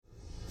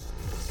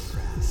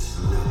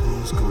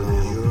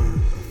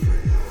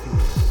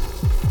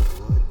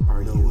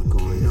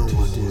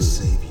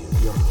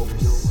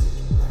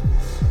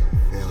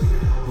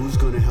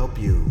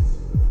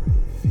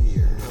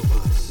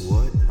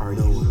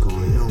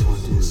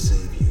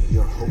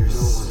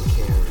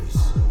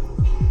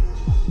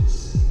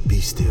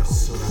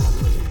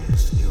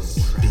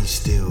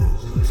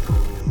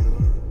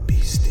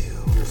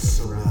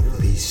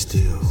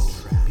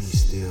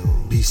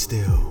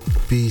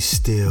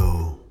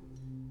still.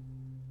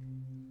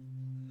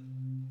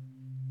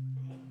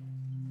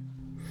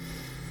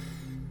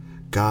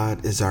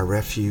 God is our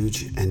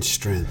refuge and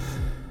strength,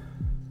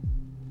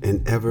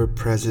 an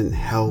ever-present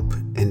help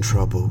in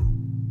trouble.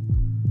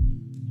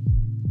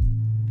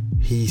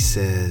 He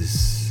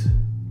says,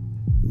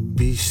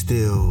 "Be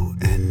still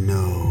and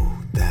know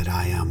that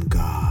I am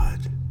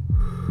God."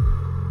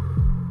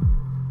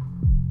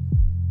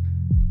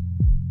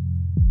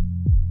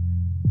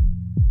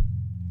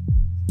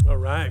 All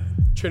right.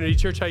 Trinity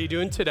Church, how you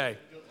doing today?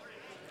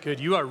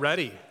 Good. You are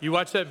ready. You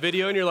watch that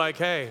video and you're like,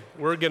 hey,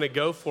 we're going to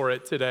go for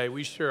it today.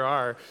 We sure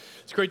are.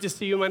 It's great to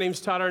see you. My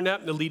name's Todd Arnett.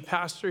 I'm the lead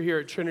pastor here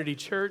at Trinity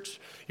Church.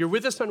 You're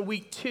with us on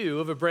week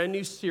 2 of a brand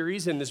new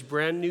series in this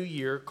brand new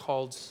year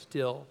called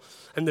Still.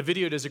 And the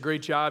video does a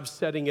great job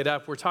setting it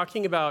up. We're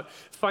talking about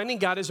finding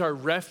God as our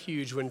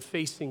refuge when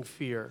facing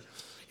fear.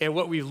 And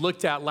what we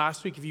looked at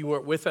last week, if you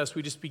weren't with us,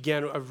 we just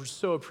began. I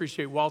so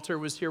appreciate Walter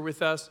was here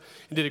with us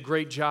and did a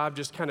great job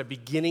just kind of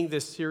beginning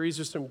this series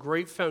with some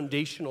great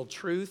foundational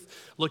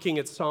truth, looking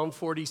at Psalm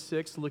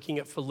 46, looking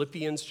at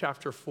Philippians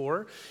chapter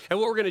 4. And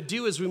what we're going to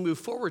do as we move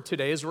forward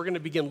today is we're going to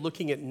begin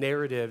looking at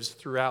narratives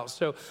throughout.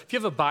 So if you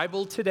have a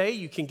Bible today,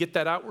 you can get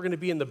that out. We're going to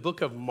be in the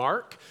book of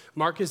Mark.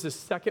 Mark is the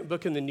second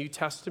book in the New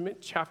Testament,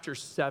 chapter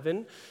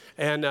 7.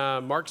 And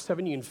Mark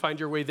 7, you can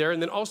find your way there.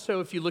 And then also,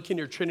 if you look in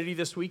your Trinity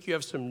this week, you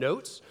have some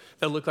notes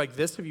that look like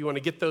this, if you want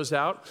to get those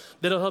out.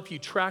 That'll help you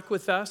track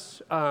with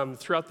us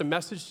throughout the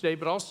message today.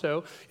 But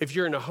also, if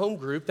you're in a home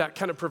group, that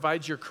kind of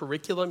provides your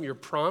curriculum, your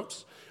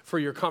prompts for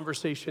your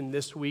conversation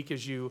this week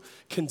as you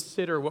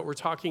consider what we're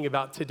talking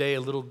about today a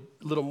little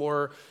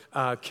more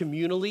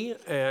communally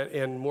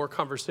and more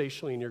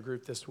conversationally in your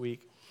group this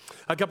week.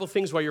 A couple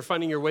things while you're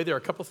finding your way. There are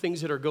a couple things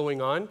that are going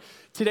on.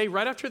 Today,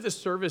 right after this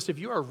service, if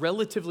you are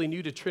relatively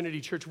new to Trinity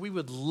Church, we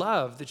would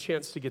love the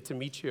chance to get to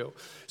meet you.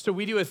 So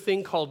we do a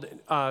thing called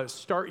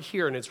Start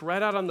Here, and it's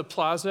right out on the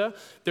plaza.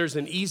 There's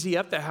an easy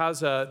up that has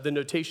the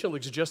notation,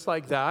 looks just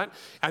like that.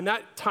 And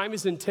that time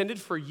is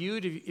intended for you,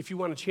 to, if you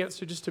want a chance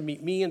to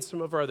meet me and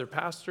some of our other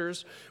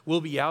pastors.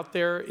 We'll be out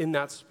there in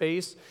that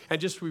space.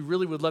 And we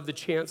really would love the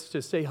chance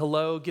to say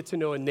hello, get to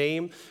know a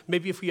name.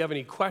 Maybe if we have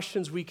any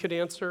questions we could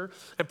answer.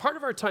 And part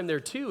of our time there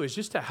too is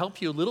just to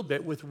help you a little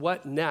bit with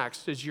what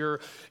next as you're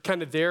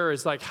kind of there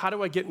is like, how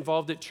do I get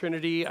involved at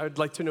Trinity? I would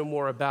like to know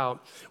more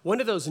about. One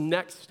of those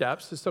next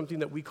steps is something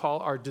that we call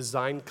our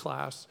design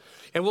class.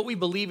 And what we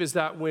believe is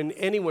that when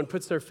anyone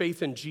puts their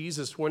faith in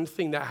Jesus, one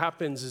thing that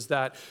happens is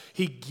that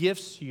he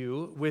gifts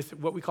you with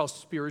what we call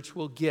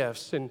spiritual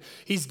gifts. And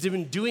he's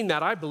been doing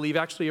that, I believe,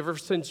 actually ever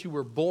since you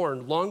were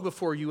born, long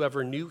before you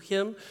ever knew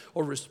him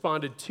or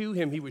responded to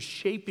him. He was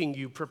shaping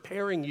you,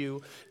 preparing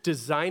you,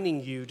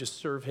 designing you to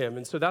serve him.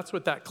 And so that's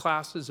what that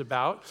class is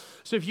about.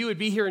 So if you would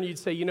be here and you'd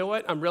say, you know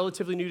what, I'm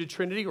relatively new to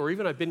Trinity, or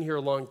even I've been here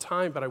a long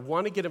time, but I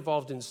want to get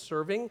involved in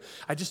serving.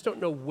 I just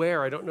don't know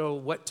where, I don't know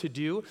what to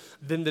do.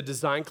 Then the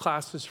design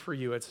class is for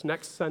you. It's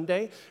next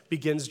Sunday,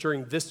 begins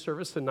during this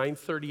service, the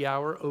 9:30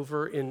 hour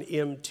over in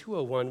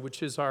M201,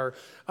 which is our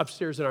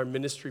upstairs in our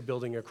ministry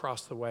building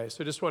across the way.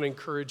 So I just want to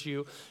encourage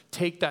you,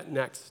 take that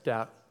next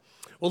step.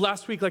 Well,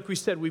 last week, like we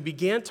said, we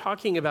began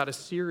talking about a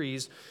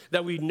series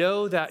that we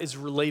know that is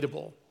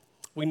relatable.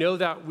 We know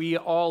that we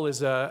all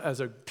as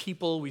a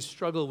people, we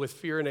struggle with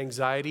fear and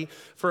anxiety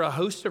for a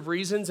host of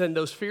reasons, and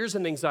those fears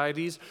and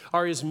anxieties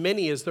are as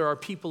many as there are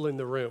people in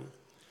the room.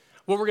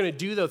 What we're going to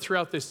do, though,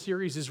 throughout this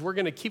series is we're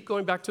going to keep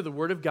going back to the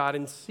Word of God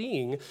and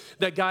seeing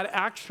that God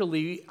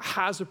actually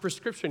has a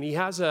prescription. He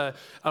has a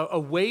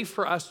way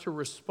for us to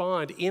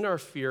respond in our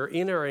fear,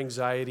 in our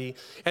anxiety.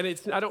 And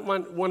I don't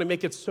want to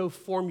make it so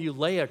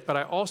formulaic, but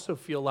I also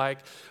feel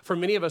like for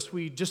many of us,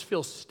 we just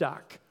feel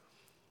stuck.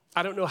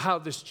 I don't know how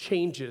this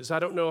changes. I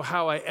don't know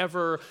how I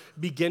ever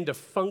begin to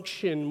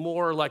function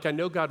more like I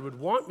know God would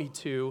want me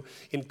to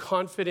in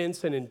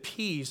confidence and in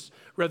peace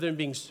rather than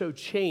being so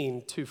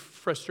chained to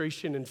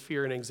frustration and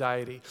fear and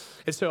anxiety.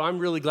 And so I'm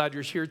really glad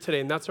you're here today,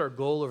 and that's our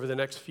goal over the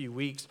next few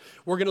weeks.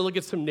 We're going to look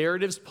at some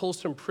narratives, pull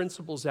some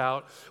principles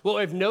out.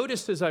 What I've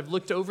noticed as I've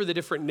looked over the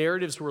different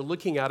narratives we're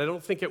looking at, I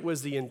don't think it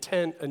was the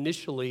intent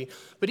initially,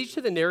 but each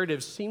of the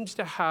narratives seems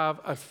to have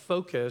a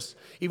focus,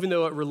 even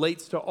though it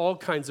relates to all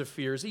kinds of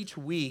fears. Each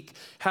week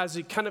has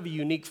a kind of a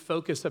unique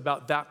focus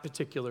about that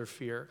particular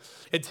fear.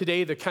 And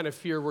today, the kind of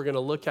fear we're going to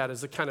look at is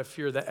the kind of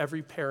fear that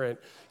every parent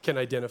can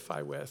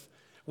identify with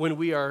when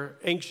we are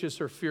anxious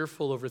or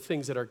fearful over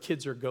things that our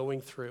kids are going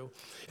through.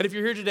 And if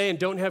you're here today and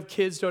don't have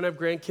kids, don't have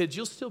grandkids,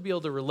 you'll still be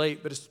able to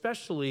relate, but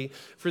especially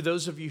for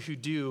those of you who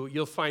do,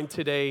 you'll find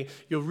today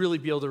you'll really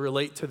be able to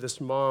relate to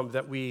this mom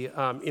that we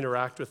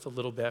interact with a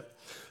little bit.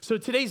 So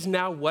today's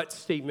now what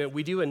statement,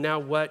 we do a now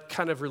what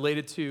kind of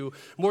related to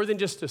more than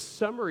just a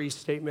summary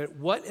statement.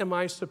 What am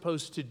I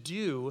supposed to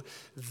do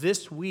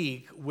this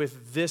week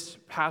with this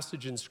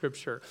passage in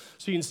Scripture?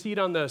 So you can see it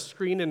on the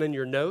screen and in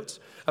your notes.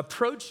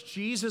 Approach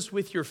Jesus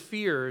with your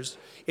fears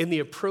in the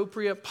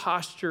appropriate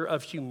posture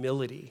of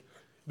humility,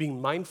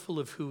 being mindful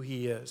of who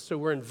he is. So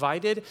we're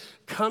invited,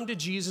 come to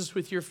Jesus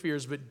with your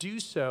fears, but do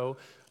so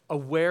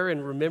aware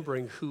and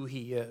remembering who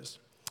he is.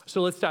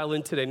 So let's dial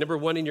in today. Number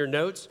one in your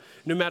notes,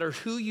 no matter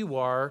who you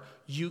are,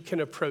 you can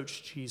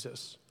approach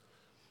Jesus.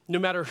 No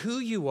matter who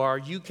you are,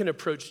 you can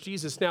approach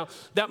Jesus. Now,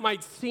 that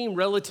might seem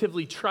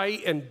relatively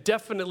trite and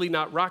definitely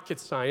not rocket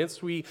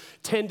science. We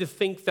tend to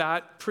think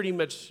that pretty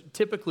much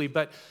typically,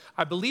 but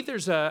I believe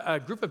there's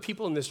a group of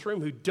people in this room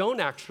who don't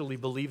actually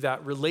believe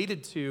that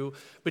related to,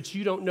 but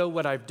you don't know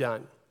what I've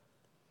done.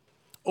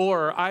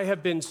 Or I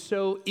have been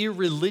so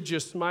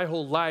irreligious my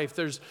whole life,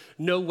 there's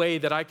no way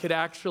that I could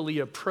actually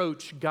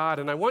approach God.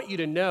 And I want you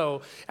to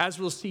know, as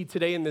we'll see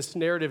today in this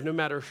narrative, no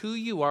matter who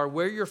you are,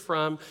 where you're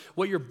from,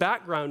 what your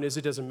background is,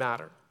 it doesn't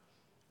matter.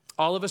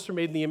 All of us are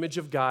made in the image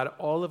of God.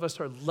 All of us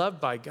are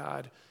loved by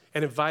God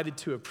and invited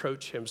to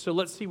approach him. So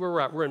let's see where we're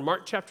at. We're in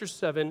Mark chapter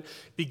 7,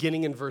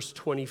 beginning in verse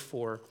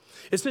 24.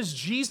 It says,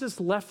 Jesus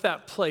left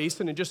that place,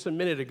 and in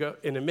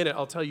a minute,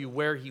 I'll tell you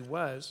where he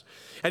was.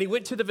 And he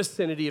went to the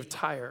vicinity of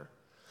Tyre.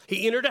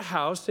 He entered a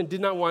house and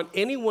did not want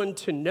anyone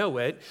to know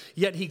it,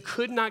 yet he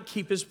could not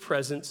keep his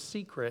presence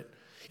secret.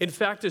 In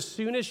fact, as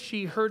soon as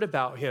she heard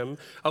about him,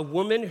 a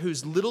woman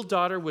whose little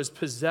daughter was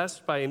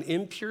possessed by an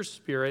impure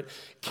spirit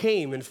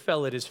came and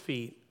fell at his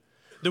feet.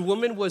 The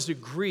woman was a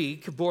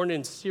Greek born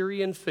in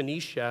Syrian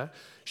Phoenicia.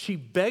 She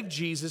begged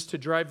Jesus to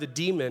drive the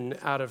demon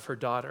out of her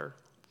daughter.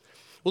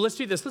 Well, let's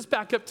do this. Let's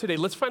back up today.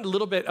 Let's find a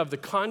little bit of the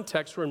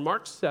context. We're in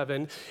Mark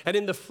 7, and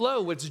in the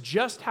flow, what's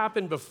just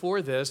happened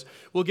before this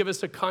will give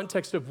us a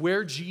context of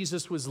where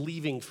Jesus was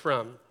leaving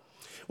from.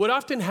 What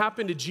often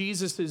happened to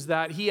Jesus is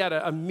that he had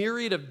a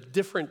myriad of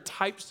different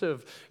types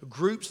of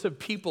groups of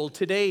people.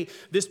 Today,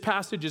 this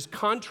passage is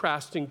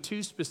contrasting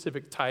two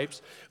specific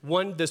types.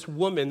 One, this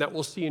woman that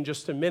we'll see in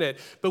just a minute.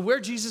 But where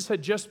Jesus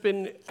had just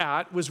been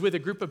at was with a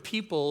group of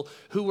people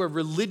who were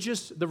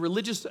the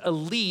religious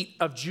elite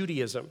of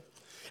Judaism.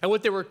 And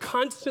what they were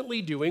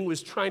constantly doing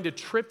was trying to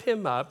trip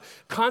him up,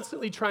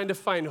 constantly trying to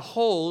find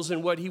holes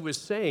in what he was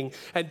saying,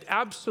 and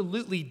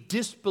absolutely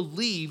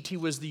disbelieved he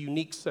was the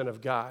unique Son of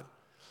God.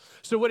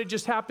 So what had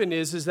just happened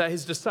is that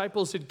his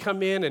disciples had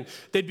come in and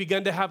they'd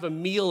begun to have a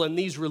meal, and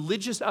these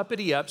religious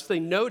uppity-ups,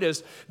 they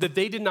noticed that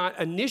they did not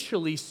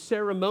initially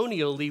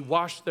ceremonially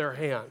wash their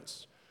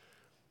hands.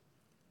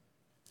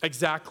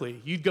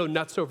 Exactly. You'd go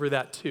nuts over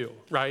that too,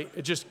 right?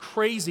 It's just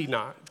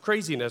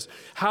craziness.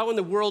 How in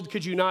the world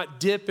could you not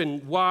dip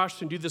and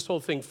wash and do this whole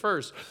thing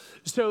first?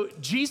 So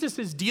Jesus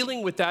is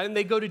dealing with that, and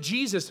they go to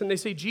Jesus and they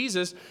say,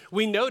 Jesus,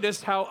 we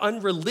noticed how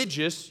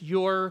unreligious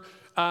your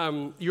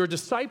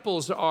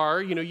disciples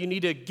are. You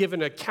need to give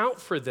an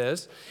account for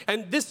this.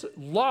 And this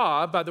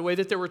law, by the way,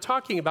 that they were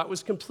talking about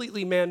was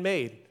completely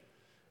man-made.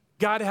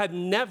 God had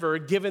never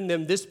given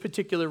them this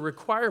particular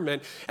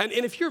requirement. And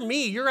if you're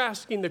me, you're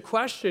asking the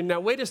question,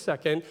 now wait a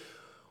second,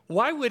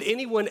 why would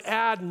anyone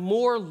add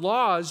more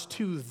laws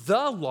to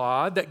the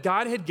law that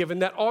God had given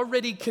that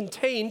already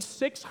contained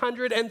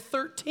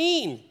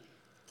 613?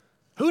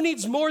 Who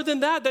needs more than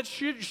that? That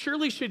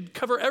surely should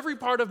cover every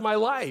part of my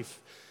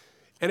life.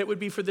 And it would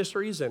be for this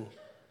reason.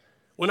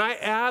 When I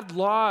add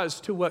laws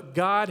to what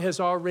God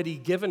has already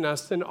given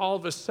us, then all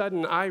of a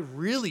sudden I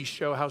really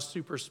show how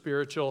super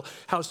spiritual,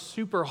 how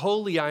super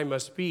holy I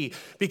must be,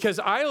 because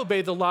I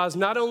obey the laws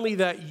not only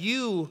that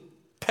you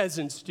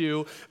peasants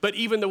do, but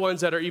even the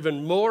ones that are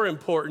even more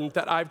important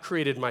that I've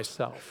created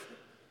myself.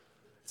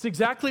 It's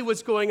exactly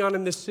what's going on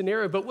in this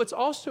scenario. But what's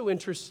also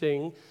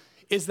interesting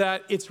is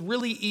that it's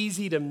really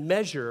easy to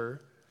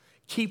measure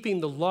keeping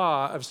the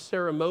law of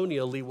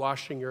ceremonially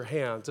washing your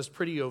hands. It's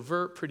pretty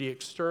overt, pretty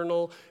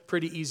external,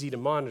 pretty easy to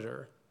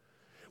monitor.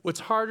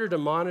 What's harder to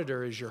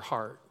monitor is your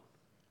heart.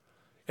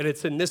 And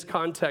it's in this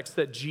context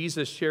that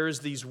Jesus shares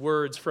these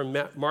words from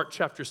Mark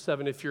chapter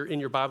 7. If you're in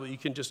your Bible, you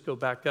can just go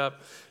back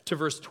up to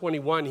verse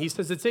 21. He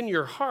says, it's in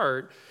your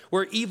heart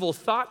where evil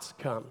thoughts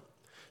come.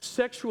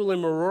 Sexual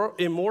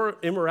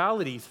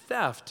immorality,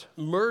 theft,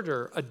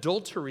 murder,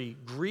 adultery,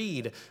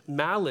 greed,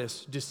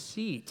 malice,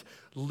 deceit,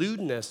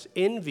 lewdness,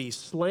 envy,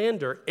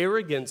 slander,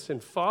 arrogance,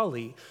 and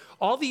folly.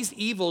 All these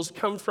evils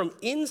come from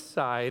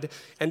inside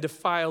and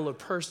defile a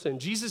person.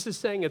 Jesus is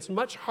saying it's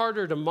much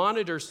harder to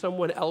monitor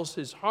someone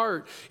else's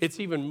heart. It's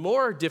even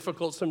more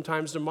difficult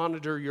sometimes to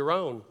monitor your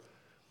own.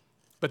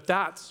 But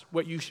that's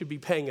what you should be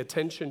paying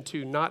attention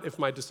to, not if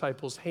my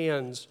disciples'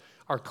 hands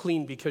are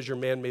clean because your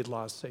man-made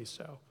laws say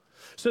so.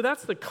 So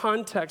that's the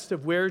context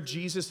of where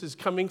Jesus is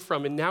coming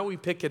from, and now we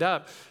pick it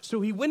up. So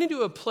he went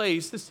into a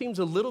place, this seems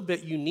a little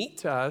bit unique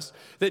to us,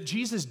 that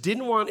Jesus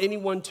didn't want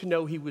anyone to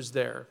know he was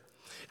there.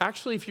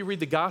 Actually, if you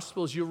read the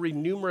Gospels, you'll read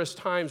numerous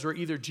times where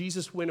either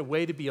Jesus went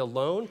away to be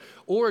alone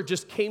or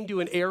just came to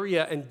an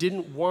area and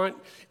didn't want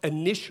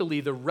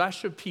initially the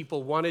rush of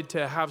people, wanted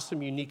to have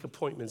some unique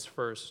appointments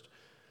first.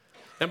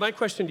 And my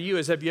question to you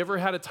is, have you ever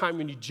had a time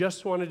when you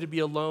just wanted to be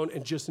alone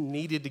and just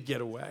needed to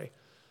get away?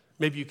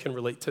 Maybe you can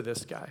relate to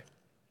this guy.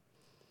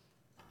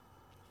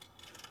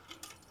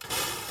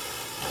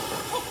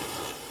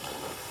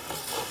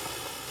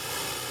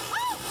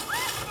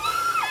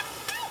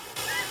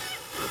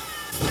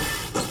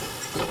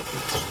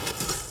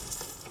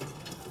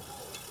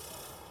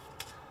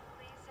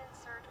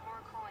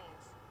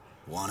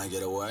 Want to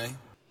get away?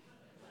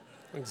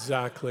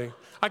 Exactly.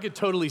 I could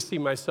totally see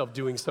myself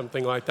doing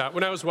something like that.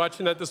 When I was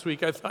watching that this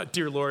week, I thought,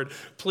 dear Lord,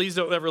 please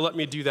don't ever let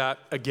me do that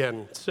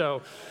again.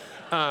 So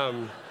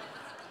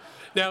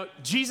now,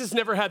 Jesus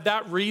never had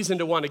that reason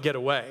to want to get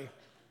away.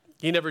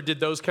 He never did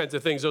those kinds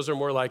of things. Those are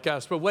more like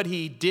us. But what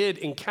he did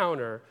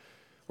encounter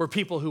were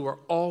people who were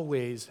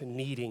always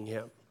needing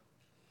him.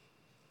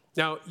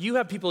 Now, you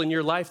have people in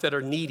your life that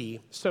are needy,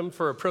 some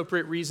for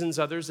appropriate reasons,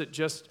 others that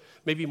just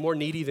maybe more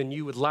needy than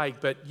you would like,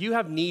 but you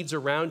have needs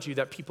around you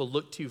that people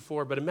look to you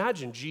for. But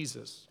imagine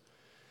Jesus.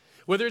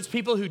 Whether it's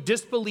people who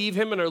disbelieve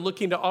him and are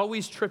looking to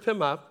always trip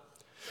him up,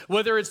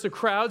 whether it's the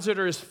crowds that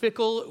are as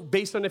fickle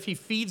based on if he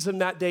feeds them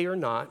that day or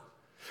not,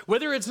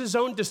 whether it's his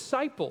own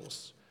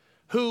disciples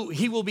who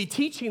he will be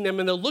teaching them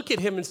and they'll look at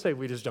him and say,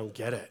 we just don't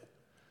get it.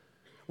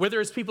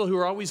 Whether it's people who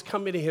are always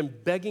coming to him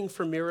begging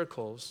for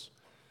miracles,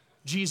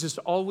 Jesus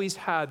always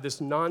had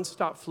this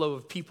nonstop flow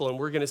of people, and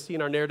we're going to see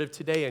in our narrative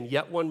today, and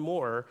yet one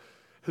more,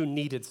 who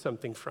needed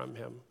something from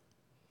him.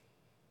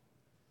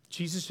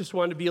 Jesus just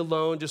wanted to be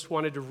alone, just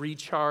wanted to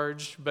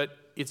recharge, but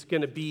it's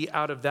going to be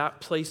out of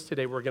that place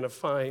today we're going to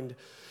find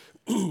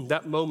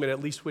that moment at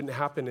least wouldn't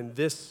happen in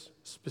this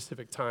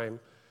specific time,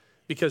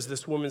 because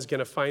this woman's going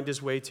to find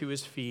his way to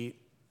his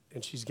feet,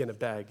 and she's going to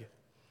beg.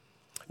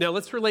 Now,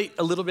 let's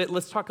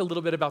talk a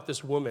little bit about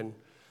this woman.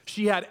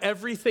 She had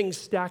everything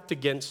stacked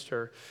against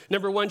her.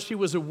 Number one, she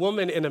was a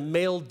woman in a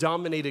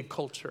male-dominated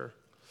culture.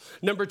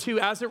 Number two,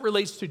 as it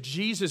relates to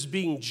Jesus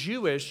being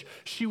Jewish,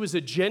 she was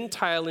a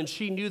Gentile, and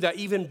she knew that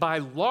even by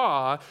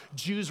law,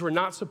 Jews were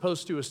not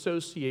supposed to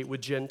associate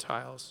with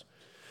Gentiles.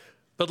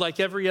 But like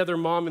every other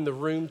mom in the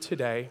room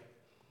today,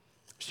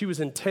 she was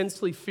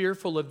intensely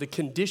fearful of the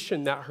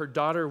condition that her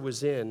daughter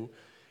was in,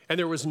 and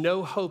there was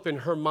no hope in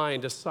her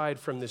mind aside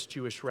from this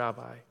Jewish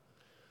rabbi.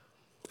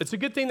 It's a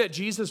good thing that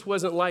Jesus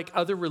wasn't like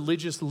other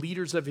religious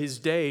leaders of his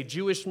day.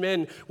 Jewish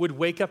men would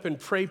wake up and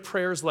pray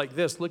prayers like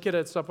this. Look at it,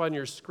 it's up on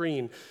your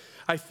screen.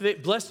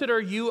 Blessed are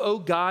you, O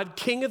God,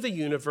 King of the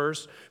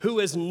universe, who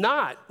has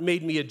not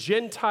made me a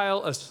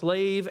Gentile, a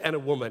slave, and a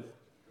woman.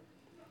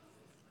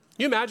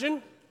 You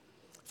imagine?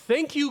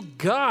 Thank you,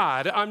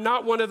 God, I'm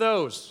not one of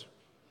those.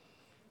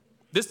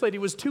 This lady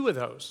was two of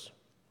those.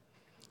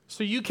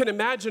 So you can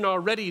imagine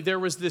already there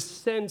was this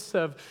sense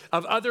of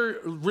other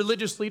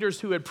religious leaders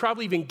who had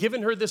probably even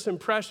given her this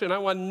impression, I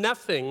want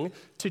nothing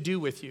to do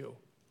with you.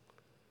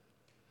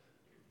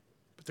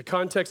 But the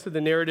context of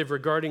the narrative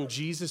regarding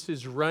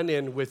Jesus'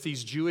 run-in with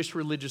these Jewish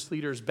religious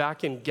leaders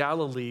back in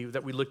Galilee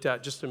that we looked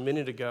at just a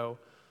minute ago,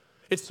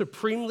 it's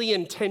supremely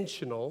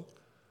intentional,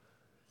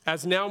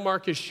 as now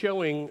Mark is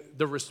showing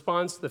the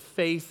response, the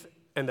faith,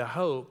 and the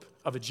hope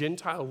of a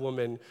Gentile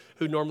woman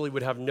who normally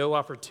would have no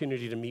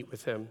opportunity to meet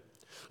with him.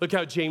 Look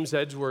how James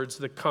Edwards,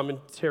 the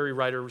commentary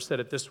writer, said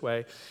it this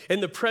way.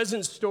 In the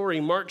present story,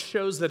 Mark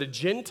shows that a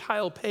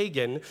Gentile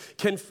pagan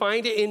can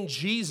find in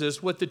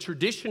Jesus what the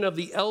tradition of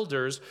the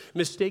elders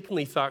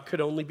mistakenly thought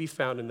could only be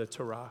found in the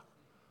Torah.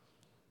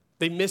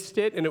 They missed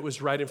it, and it was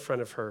right in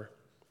front of her.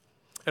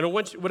 And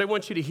what I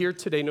want you to hear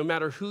today, no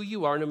matter who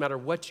you are, no matter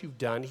what you've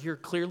done, hear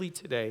clearly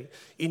today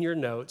in your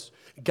notes,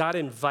 God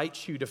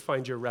invites you to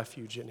find your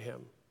refuge in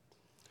him.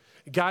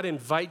 God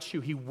invites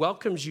you, he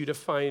welcomes you to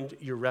find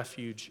your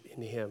refuge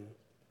in him.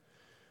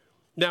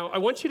 Now, I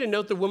want you to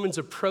note the woman's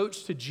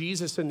approach to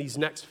Jesus in these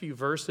next few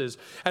verses.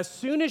 As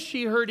soon as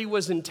she heard he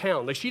was in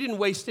town, like she didn't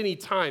waste any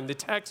time. The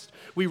text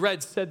we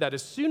read said that.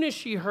 As soon as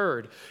she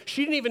heard,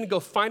 she didn't even go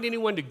find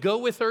anyone to go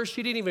with her.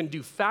 She didn't even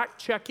do fact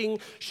checking.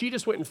 She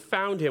just went and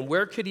found him.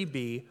 Where could he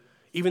be,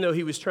 even though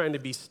he was trying to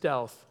be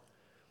stealth?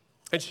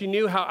 And she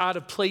knew how out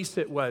of place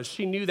it was.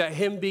 She knew that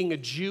him being a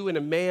Jew and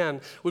a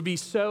man would be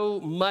so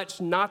much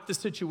not the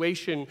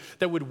situation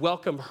that would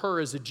welcome her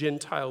as a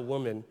Gentile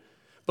woman.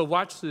 But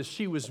watch this,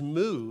 she was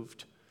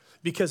moved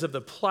because of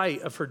the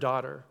plight of her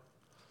daughter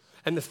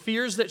and the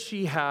fears that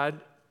she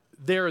had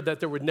there that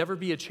there would never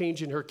be a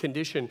change in her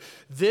condition.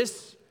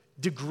 This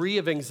degree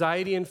of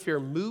anxiety and fear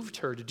moved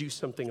her to do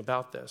something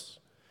about this.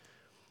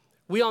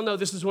 We all know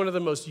this is one of the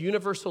most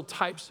universal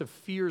types of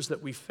fears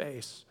that we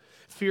face.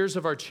 Fears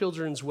of our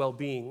children's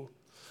well-being.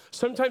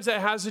 Sometimes that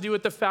has to do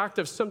with the fact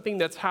of something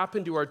that's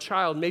happened to our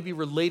child, maybe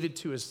related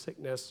to a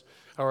sickness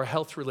or a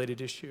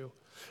health-related issue.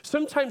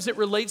 Sometimes it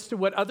relates to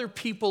what other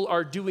people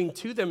are doing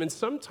to them, and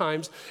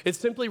sometimes it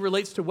simply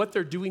relates to what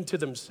they're doing to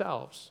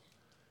themselves.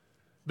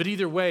 But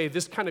either way,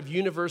 this kind of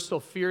universal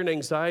fear and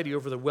anxiety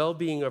over the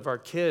well-being of our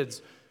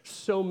kids,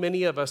 so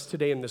many of us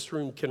today in this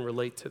room can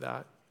relate to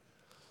that.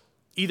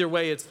 Either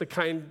way, it's the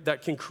kind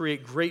that can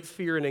create great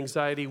fear and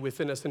anxiety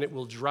within us, and it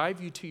will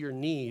drive you to your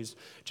knees,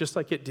 just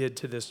like it did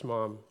to this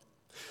mom.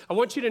 I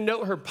want you to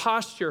note her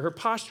posture. Her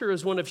posture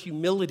is one of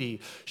humility.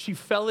 She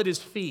fell at his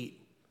feet.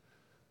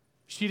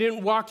 She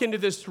didn't walk into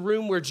this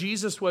room where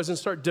Jesus was and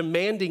start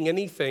demanding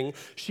anything.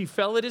 She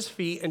fell at his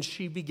feet, and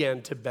she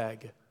began to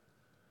beg.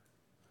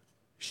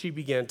 She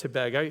began to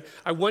beg.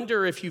 I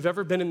wonder if you've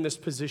ever been in this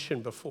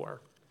position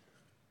before.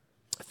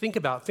 Think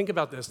about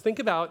this. Think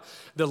about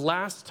the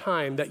last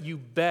time that you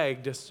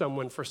begged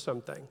someone for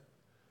something.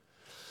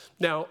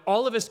 Now,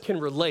 all of us can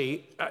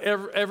relate,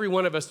 every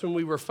one of us when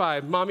we were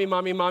 5, mommy,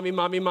 mommy, mommy,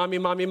 mommy, mommy,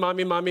 mommy,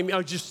 mommy, mommy,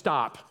 oh, just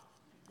stop,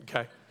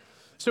 okay?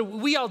 So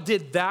we all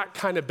did that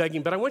kind of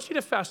begging, but I want you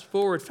to fast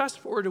forward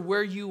to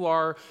where you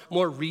are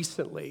more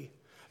recently.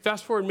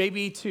 Fast forward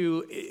maybe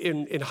to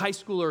in high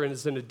school or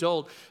as an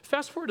adult.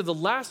 Fast forward to the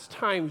last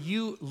time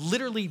you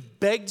literally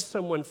begged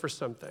someone for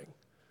something.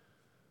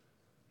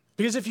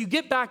 Because if you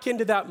get back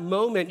into that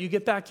moment, you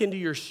get back into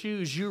your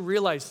shoes, you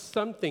realize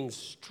something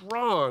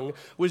strong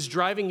was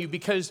driving you,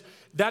 because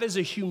that is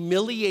a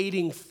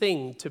humiliating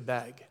thing to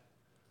beg.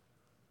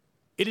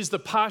 It is the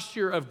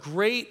posture of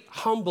great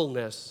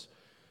humbleness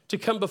to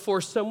come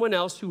before someone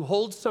else who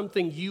holds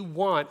something you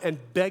want and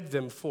beg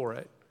them for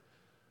it.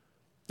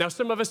 Now,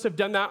 some of us have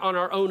done that on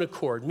our own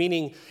accord,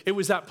 meaning it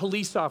was that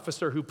police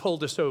officer who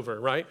pulled us over,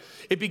 right?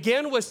 It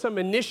began with some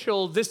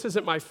initial, this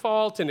isn't my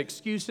fault, and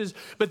excuses,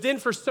 but then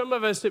for some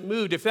of us it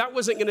moved. If that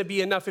wasn't gonna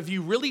be enough, if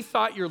you really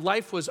thought your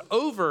life was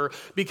over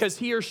because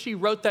he or she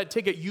wrote that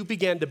ticket, you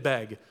began to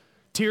beg.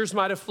 Tears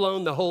might have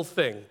flown, the whole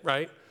thing,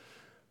 right?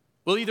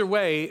 Well, either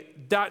way,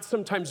 that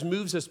sometimes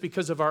moves us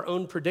because of our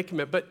own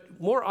predicament, but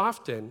more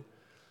often,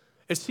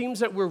 it seems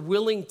that we're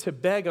willing to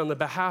beg on the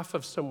behalf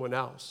of someone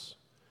else.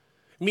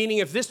 Meaning,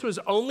 if this was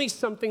only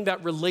something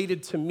that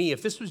related to me,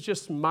 if this was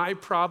just my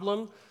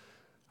problem,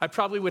 I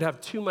probably would have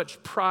too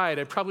much pride.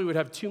 I probably would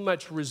have too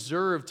much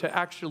reserve to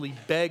actually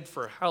beg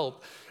for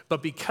help.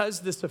 But because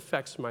this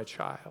affects my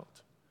child,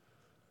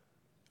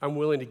 I'm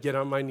willing to get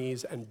on my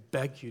knees and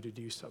beg you to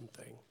do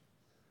something.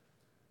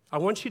 I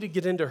want you to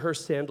get into her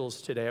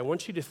sandals today. I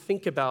want you to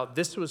think about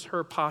this was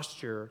her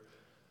posture.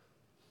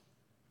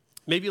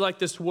 Maybe like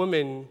this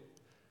woman,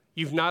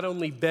 you've not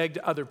only begged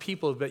other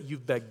people, but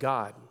you've begged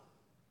God.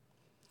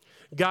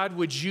 God,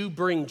 would you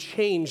bring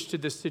change to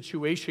this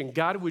situation?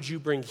 God, would you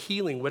bring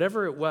healing,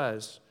 whatever it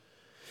was?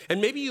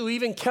 And maybe you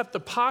even kept the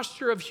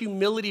posture of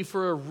humility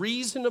for a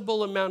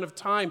reasonable amount of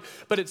time,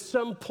 but at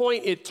some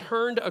point it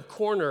turned a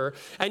corner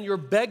and your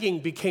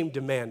begging became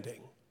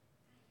demanding.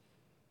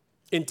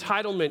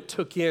 Entitlement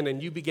took in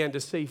and you began to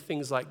say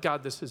things like,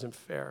 God, this isn't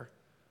fair.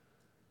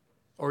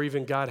 Or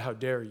even, God, how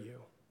dare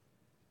you?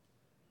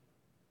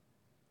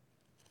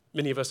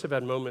 Many of us have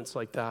had moments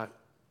like that.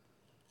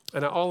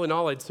 And all in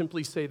all, I'd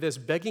simply say this: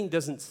 begging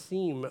doesn't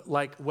seem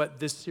like what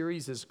this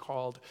series is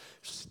called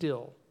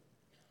still,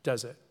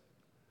 does it?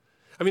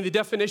 I mean, the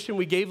definition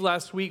we gave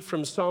last week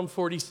from Psalm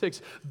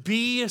 46,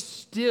 be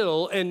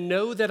still and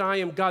know that I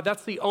am God.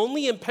 That's the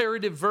only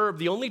imperative verb,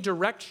 the only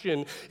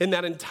direction in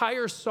that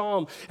entire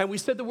psalm. And we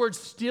said the word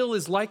still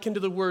is likened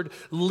to the word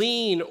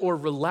lean or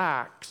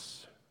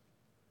relax.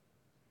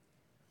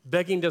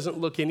 Begging doesn't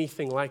look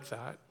anything like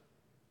that.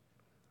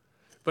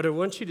 But I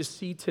want you to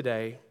see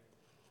today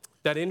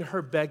that in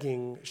her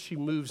begging, she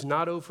moves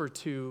not over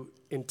to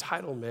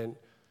entitlement,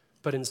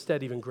 but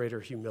instead even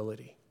greater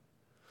humility.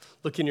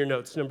 Look in your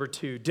notes, number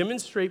 2,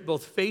 demonstrate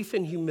both faith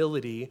and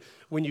humility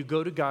when you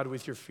go to God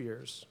with your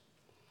fears.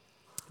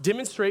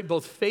 Demonstrate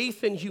both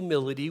faith and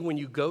humility when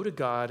you go to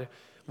God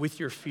with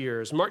your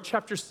fears. Mark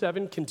chapter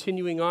 7,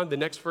 continuing on, the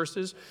next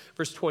verses,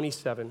 verse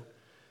 27.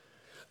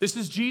 This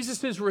is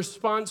Jesus'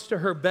 response to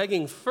her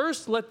begging.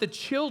 First, let the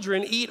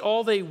children eat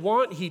all they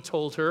want, he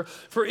told her,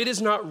 for it is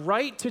not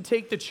right to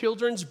take the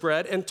children's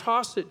bread and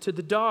toss it to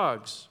the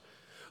dogs.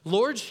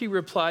 Lord, she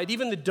replied,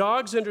 even the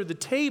dogs under the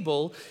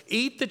table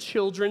eat the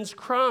children's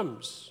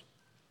crumbs.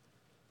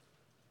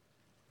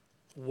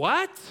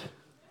 What?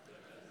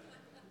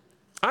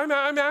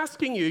 I'm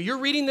asking you, you're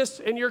reading this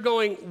and you're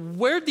going,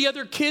 where'd the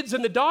other kids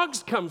and the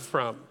dogs come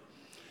from?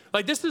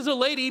 Like, this is a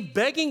lady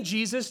begging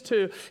Jesus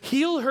to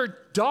heal her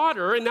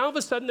daughter, and now all of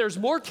a sudden there's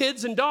more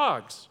kids and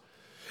dogs.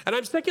 And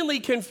I'm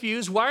secondly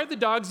confused, why are the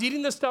dogs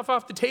eating this stuff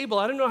off the table?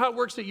 I don't know how it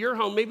works at your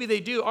home. Maybe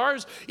they do.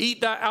 Ours eat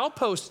that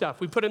Alpo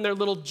stuff we put in their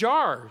little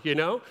jar, you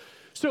know?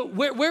 So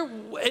what?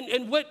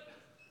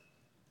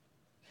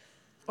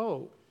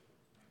 Oh,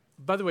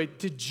 by the way,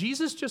 did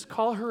Jesus just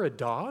call her a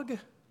dog?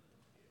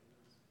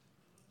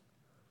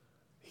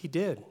 He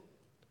did.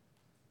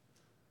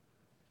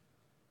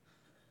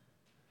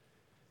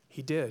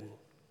 He did. And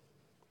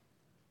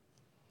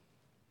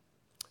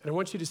I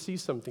want you to see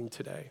something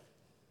today.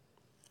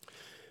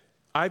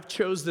 I've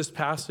chose this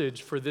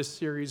passage for this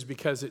series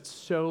because it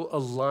so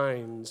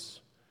aligns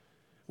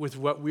with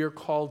what we're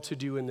called to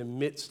do in the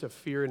midst of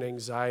fear and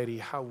anxiety,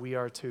 how we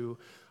are to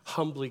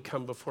humbly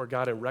come before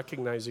God and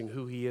recognizing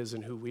who he is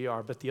and who we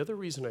are. But the other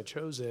reason I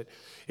chose it,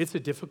 it's a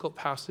difficult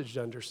passage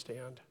to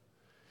understand.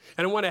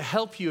 And I want to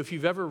help you. If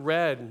you've ever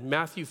read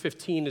Matthew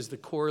 15 is the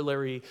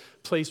corollary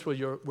place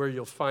where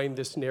you'll find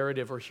this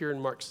narrative, or here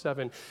in Mark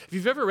 7. If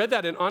you've ever read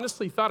that and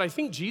honestly thought, I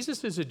think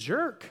Jesus is a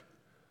jerk.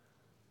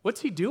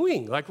 What's he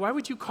doing? Like, why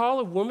would you call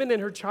a woman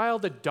and her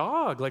child a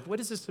dog? Like, what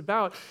is this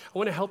about? I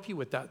want to help you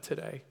with that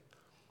today.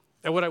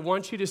 And what I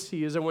want you to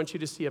see is I want you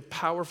to see a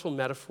powerful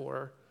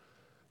metaphor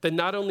that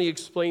not only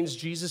explains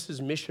Jesus'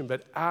 mission,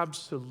 but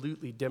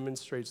absolutely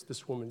demonstrates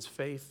this woman's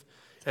faith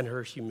and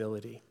her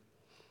humility.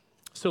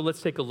 So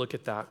let's take a look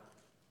at that.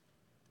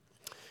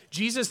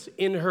 Jesus,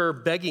 in her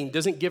begging,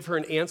 doesn't give her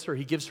an answer.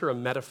 He gives her a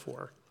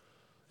metaphor.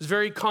 It's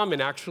very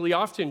common, actually.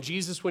 Often,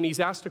 Jesus, when he's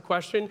asked a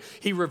question,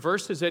 he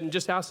reverses it and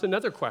just asks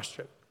another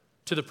question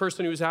to the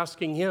person who's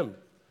asking him.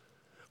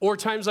 Or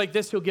times like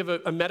this, he'll give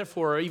a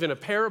metaphor or even a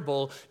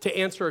parable to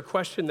answer a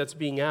question that's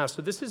being asked.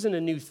 So this isn't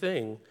a new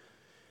thing.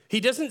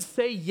 He doesn't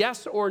say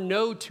yes or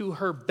no to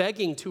her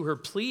begging, to her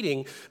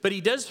pleading, but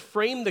he does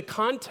frame the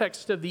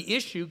context of the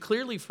issue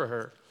clearly for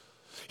her.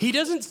 He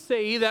doesn't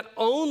say that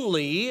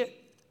only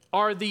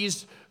are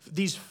these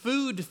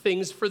food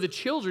things for the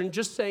children,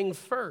 just saying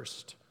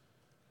first.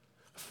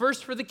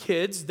 First for the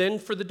kids, then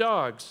for the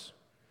dogs.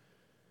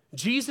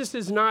 Jesus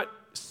is not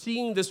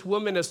seeing this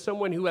woman as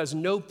someone who has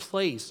no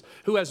place,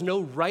 who has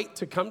no right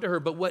to come to her,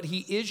 but what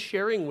he is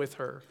sharing with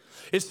her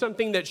is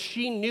something that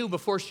she knew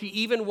before she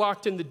even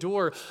walked in the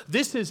door.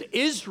 This is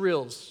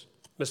Israel's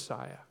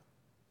Messiah.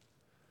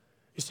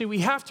 You see, we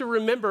have to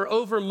remember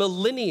over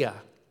millennia,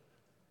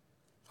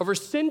 over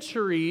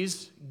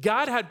centuries,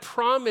 God had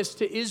promised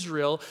to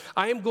Israel,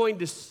 I am going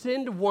to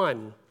send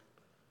one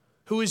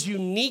who is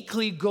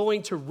uniquely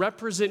going to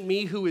represent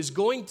me, who is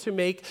going to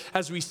make,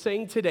 as we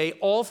sang today,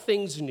 all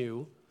things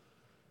new.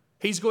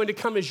 He's going to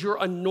come as your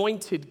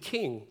anointed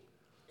king.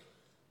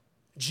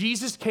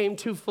 Jesus came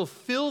to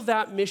fulfill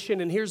that mission,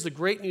 and here's the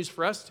great news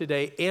for us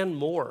today, and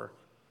more.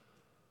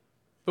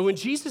 But when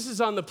Jesus is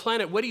on the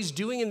planet, what he's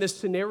doing in this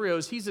scenario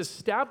is he's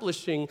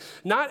establishing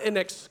not an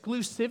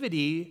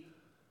exclusivity,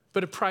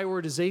 but a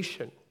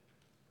prioritization.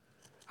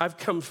 I've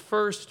come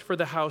first for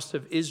the house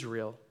of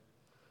Israel.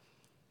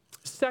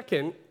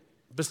 Second,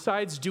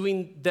 besides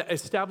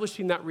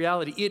establishing that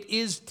reality, it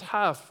is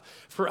tough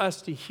for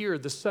us to hear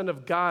the Son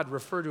of God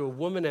refer to a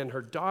woman and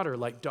her daughter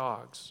like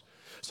dogs.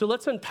 So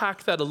let's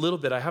unpack that a little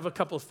bit. I have a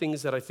couple of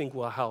things that I think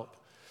will help.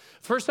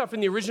 First off, in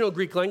the original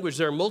Greek language,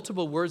 there are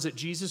multiple words that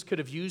Jesus could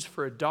have used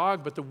for a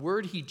dog, but the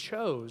word he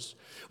chose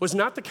was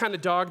not the kind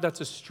of dog that's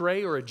a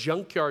stray or a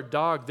junkyard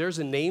dog. There's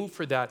a name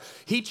for that.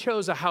 He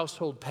chose a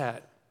household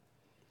pet.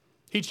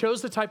 He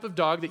chose the type of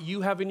dog that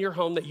you have in your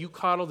home, that you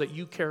coddle, that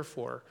you care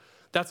for.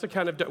 That's the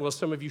kind of, well,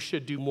 some of you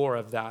should do more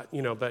of that,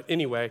 but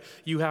anyway,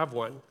 you have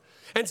one.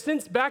 And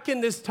since back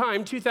in this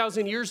time,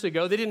 2,000 years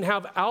ago, they didn't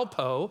have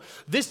Alpo,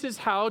 this is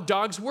how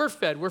dogs were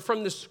fed. We're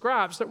from the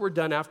scraps that were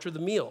done after the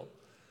meal.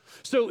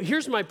 So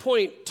here's my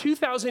point.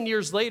 2,000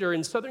 years later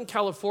in Southern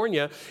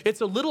California, it's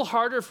a little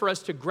harder for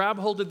us to grab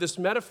hold of this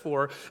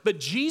metaphor, but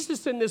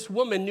Jesus and this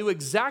woman knew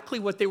exactly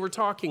what they were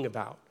talking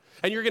about.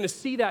 And you're going to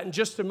see that in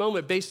just a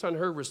moment based on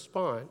her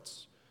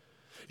response.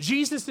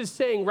 Jesus is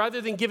saying,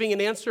 rather than giving an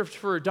answer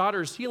for her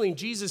daughter's healing,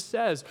 Jesus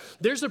says,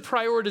 there's a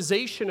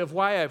prioritization of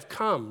why I've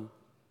come.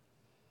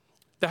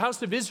 The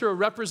house of Israel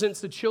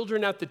represents the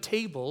children at the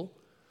table.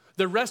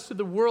 The rest of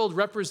the world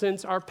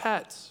represents our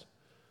pets.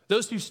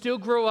 Those who still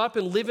grow up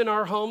and live in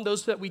our home,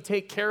 those that we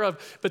take care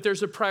of, but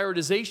there's a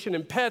prioritization,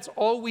 and pets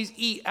always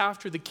eat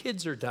after the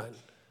kids are done.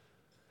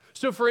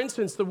 So for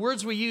instance, the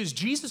words we use,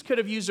 Jesus could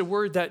have used a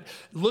word that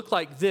looked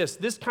like this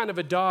kind of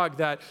a dog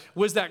that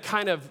was that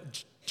kind of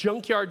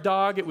junkyard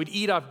dog. It would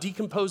eat off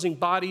decomposing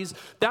bodies.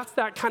 That's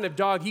that kind of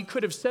dog. He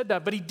could have said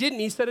that, but he didn't.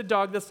 He said a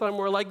dog that's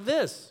more like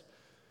this.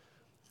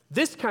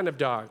 This kind of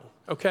dog,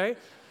 okay?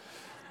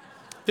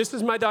 This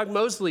is my dog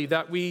Mosley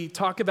that we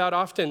talk about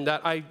often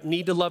that I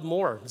need to love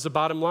more. It's the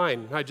bottom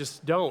line. I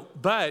just don't.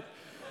 But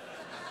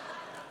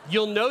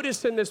you'll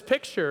notice in this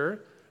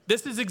picture,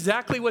 this is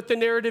exactly what the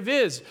narrative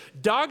is.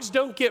 Dogs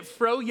don't get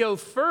froyo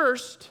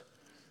first,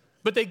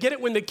 but they get it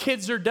when the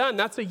kids are done.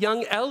 That's a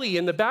young Ellie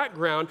in the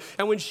background.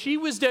 And when she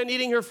was done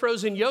eating her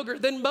frozen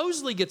yogurt, then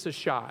Mosley gets a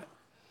shot.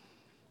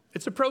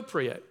 It's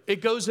appropriate.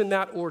 It goes in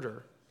that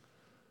order.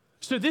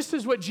 So this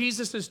is what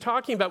Jesus is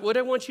talking about. What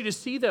I want you to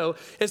see, though,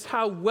 is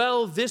how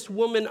well this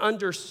woman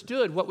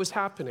understood what was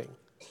happening.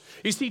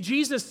 You see,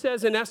 Jesus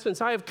says, in essence,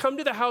 I have come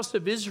to the house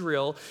of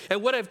Israel,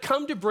 and what I've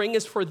come to bring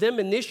is for them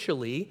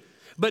initially,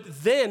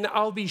 but then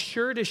I'll be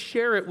sure to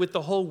share it with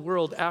the whole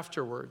world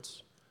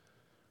afterwards.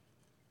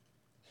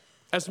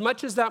 As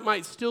much as that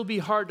might still be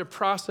hard to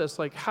process,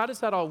 like, how does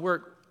that all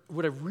work?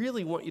 What I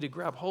really want you to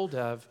grab hold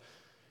of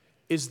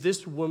is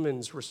this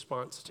woman's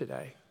response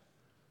today.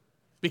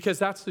 Because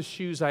that's the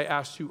shoes I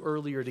asked you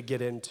earlier to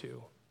get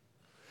into.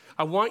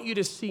 I want you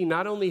to see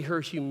not only her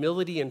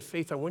humility and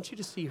faith, I want you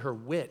to see her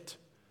wit.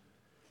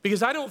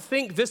 Because I don't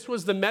think this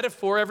was the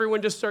metaphor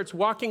everyone just starts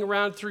walking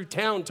around through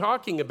town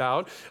talking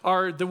about,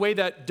 or the way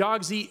that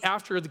dogs eat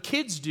after the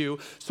kids do.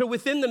 So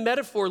within the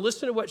metaphor,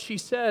 listen to what she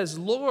says,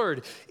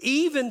 Lord,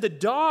 even the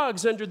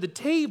dogs under the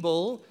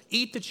table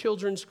eat the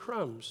children's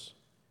crumbs.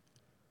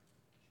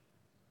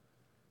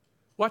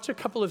 Watch a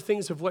couple of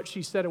things of what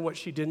she said and what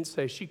she didn't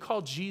say. She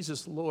called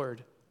Jesus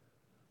Lord.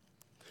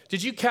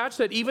 Did you catch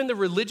that even the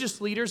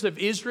religious leaders of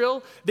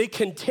Israel, they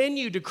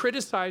continued to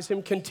criticize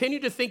him,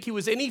 continued to think he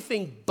was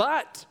anything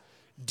but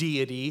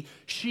deity?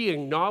 She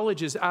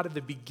acknowledges out of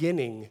the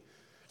beginning,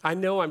 I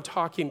know I'm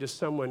talking to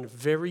someone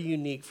very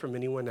unique from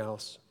anyone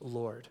else,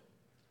 Lord.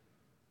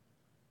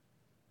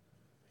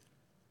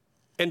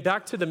 And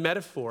back to the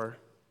metaphor,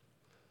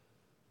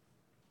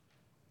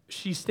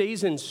 she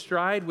stays in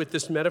stride with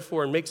this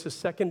metaphor and makes a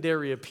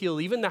secondary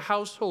appeal. Even the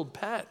household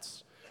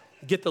pets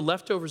get the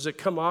leftovers that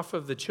come off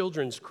of the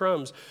children's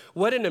crumbs.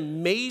 What an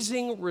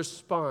amazing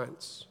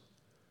response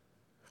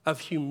of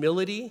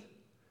humility.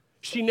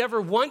 She never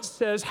once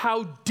says,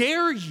 how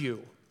dare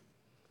you?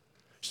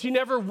 She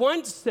never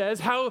once says,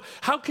 how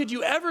could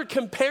you ever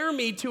compare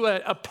me to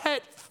a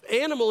pet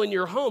animal in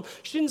your home?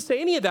 She didn't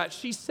say any of that.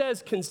 She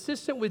says,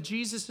 consistent with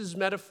Jesus'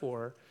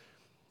 metaphor,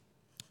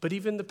 but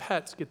even the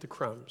pets get the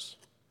crumbs.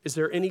 Is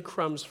there any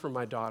crumbs for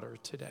my daughter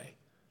today?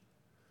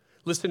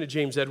 Listen to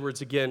James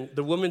Edwards again.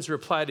 The woman's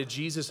reply to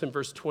Jesus in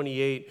verse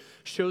 28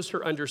 shows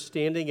her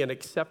understanding and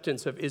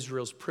acceptance of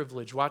Israel's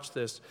privilege. Watch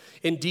this.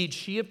 Indeed,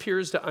 she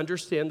appears to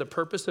understand the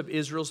purpose of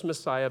Israel's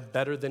Messiah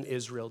better than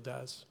Israel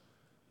does.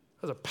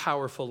 That's a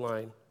powerful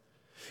line.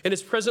 In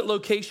its present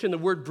location, the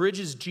word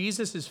bridges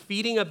Jesus'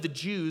 feeding of the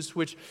Jews,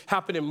 which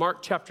happened in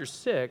Mark chapter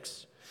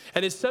 6,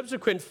 and his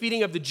subsequent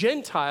feeding of the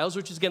Gentiles,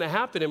 which is going to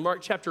happen in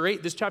Mark chapter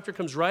 8. This chapter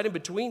comes right in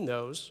between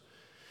those.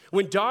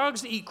 When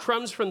dogs eat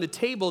crumbs from the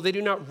table, they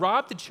do not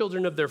rob the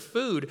children of their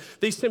food.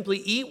 They simply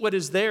eat what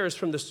is theirs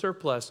from the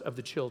surplus of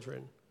the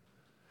children.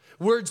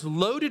 Words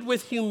loaded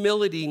with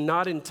humility,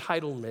 not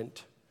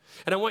entitlement.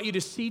 And I want you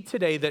to see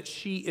today that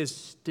she is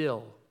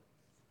still.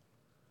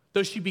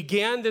 Though she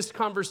began this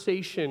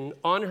conversation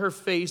on her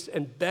face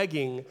and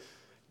begging,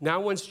 now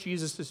once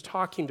Jesus is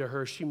talking to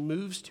her, she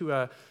moves to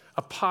a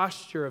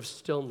posture of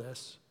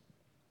stillness,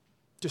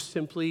 just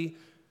simply,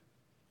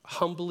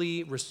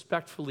 humbly,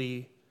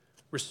 respectfully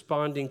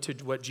responding to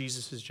what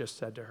Jesus has just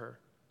said to her.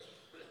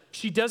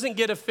 She doesn't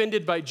get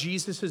offended by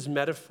Jesus'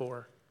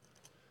 metaphor.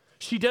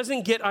 She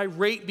doesn't get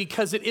irate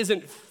because it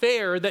isn't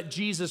fair that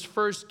Jesus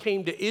first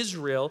came to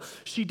Israel.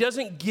 She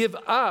doesn't give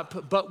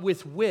up, but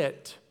with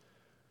wit,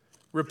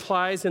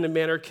 replies in a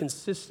manner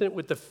consistent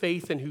with the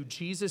faith in who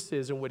Jesus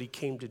is and what he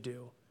came to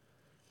do.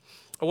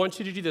 I want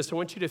you to do this. I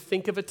want you to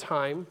think of a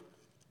time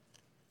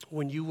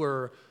when you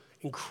were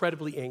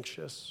incredibly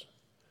anxious,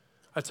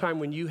 a time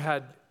when you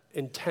had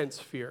intense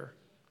fear.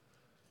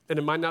 And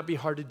it might not be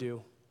hard to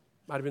do.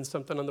 Might have been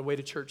something on the way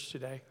to church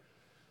today.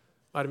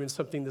 Might have been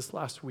something this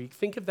last week.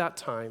 Think of that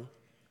time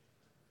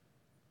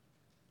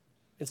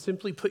and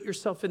simply put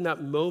yourself in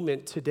that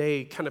moment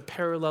today, kind of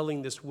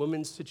paralleling this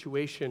woman's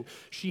situation.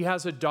 She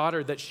has a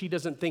daughter that she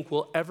doesn't think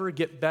will ever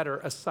get better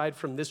aside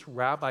from this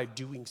rabbi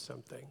doing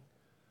something.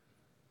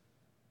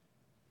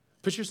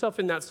 Put yourself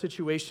in that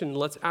situation.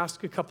 Let's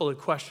ask a couple of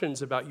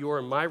questions about your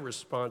and my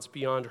response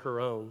beyond her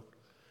own.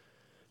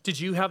 Did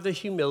you have the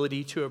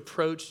humility to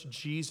approach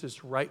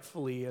Jesus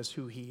rightfully as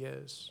who he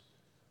is?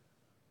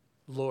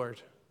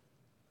 Lord,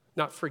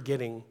 not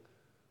forgetting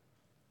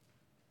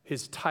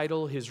his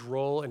title, his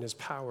role, and his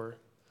power.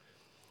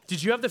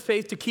 Did you have the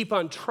faith to keep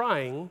on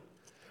trying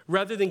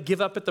rather than give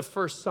up at the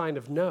first sign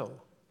of no?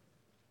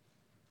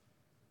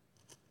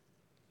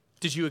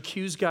 Did you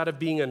accuse God of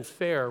being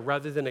unfair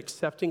rather than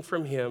accepting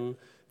from him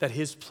that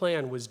his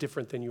plan was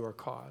different than your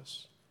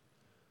cause?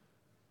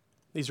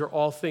 These are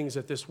all things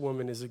that this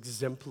woman is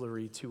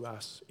exemplary to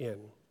us in.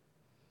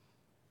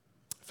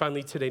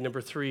 Finally, today,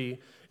 number 3,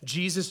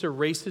 Jesus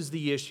erases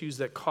the issues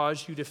that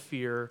cause you to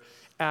fear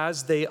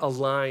as they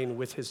align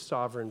with his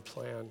sovereign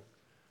plan.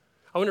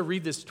 I want to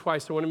read this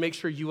twice. I want to make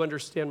sure you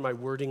understand my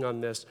wording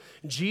on this.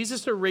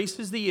 Jesus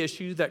erases the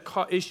issues that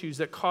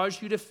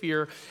cause you to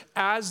fear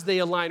as they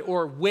align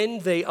or when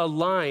they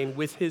align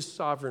with his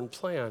sovereign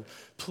plan.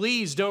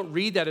 Please don't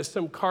read that as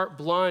some carte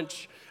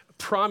blanche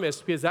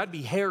promise, because that'd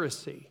be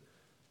heresy.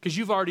 Because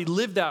you've already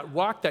lived that,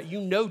 walked that, you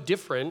know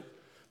different.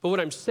 But what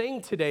I'm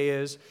saying today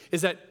is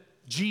that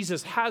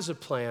Jesus has a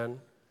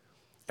plan,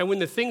 and when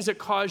the things that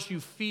cause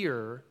you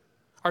fear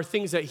are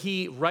things that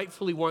he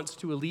rightfully wants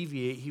to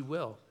alleviate, he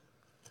will.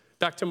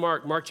 Back to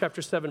Mark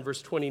chapter 7,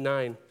 verse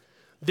 29.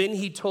 Then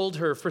he told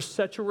her, for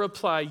such a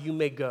reply you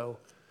may go.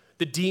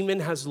 The demon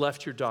has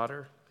left your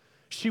daughter.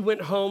 She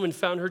went home and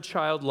found her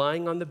child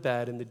lying on the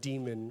bed, and the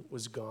demon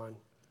was gone.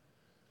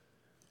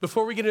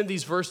 Before we get into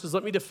these verses,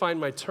 let me define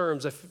my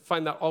terms. I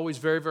find that always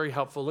very, very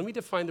helpful. Let me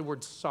define the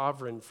word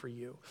sovereign for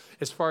you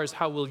as far as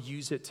how we'll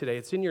use it today.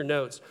 It's in your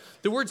notes.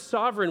 The word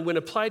sovereign, when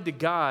applied to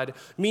God,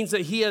 means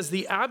that he has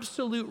the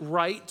absolute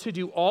right to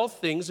do all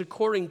things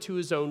according to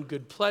his own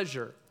good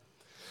pleasure.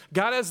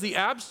 God has the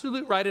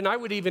absolute right, and I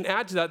would even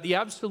add to that, the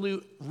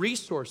absolute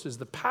resources,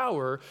 the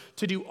power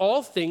to do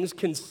all things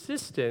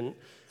consistent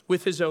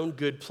with his own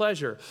good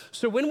pleasure.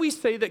 So when we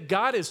say that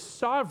God is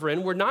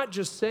sovereign, we're not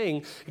just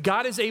saying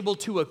God is able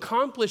to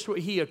accomplish what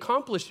he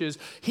accomplishes.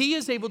 He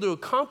is able to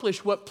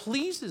accomplish what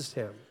pleases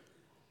him,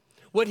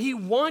 what he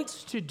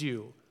wants to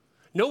do.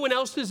 No one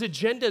else's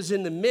agenda is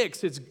in the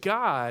mix. It's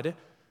God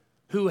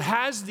who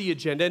has the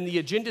agenda, and the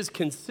agenda is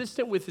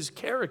consistent with his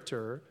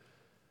character,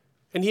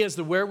 and he has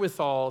the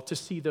wherewithal to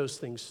see those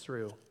things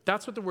through.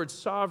 That's what the word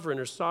sovereign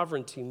or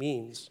sovereignty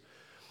means.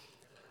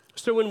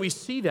 So when we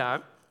see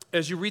that,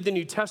 as you read the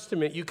New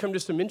Testament, you come to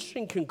some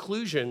interesting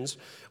conclusions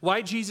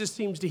why Jesus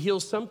seems to heal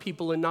some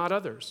people and not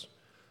others.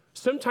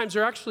 Sometimes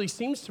there actually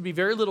seems to be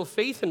very little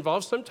faith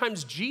involved.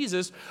 Sometimes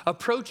Jesus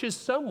approaches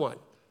someone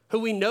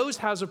who he knows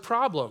has a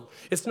problem.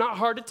 It's not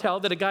hard to tell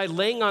that a guy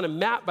laying on a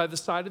mat by the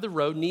side of the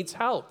road needs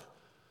help.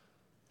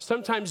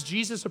 Sometimes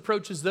Jesus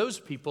approaches those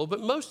people, but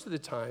most of the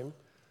time,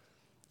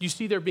 you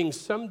see there being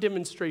some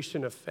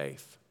demonstration of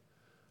faith,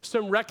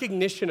 some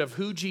recognition of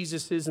who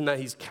Jesus is and that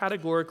he's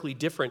categorically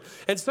different.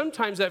 And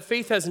sometimes that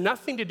faith has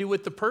nothing to do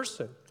with the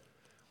person.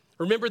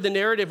 Remember the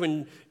narrative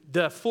when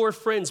the four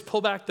friends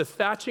pull back the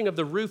thatching of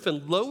the roof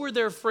and lower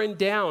their friend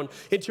down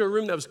into a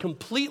room that was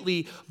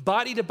completely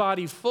body to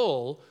body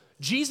full.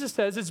 Jesus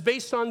says it's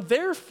based on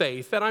their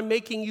faith that I'm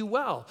making you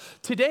well.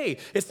 Today,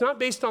 it's not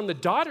based on the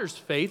daughter's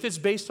faith, it's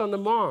based on the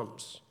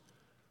mom's.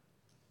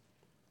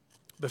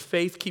 The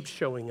faith keeps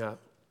showing up.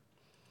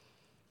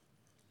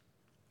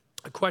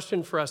 A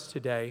question for us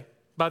today,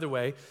 by the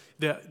way,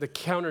 the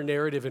counter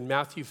narrative in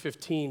Matthew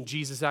 15,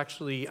 Jesus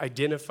actually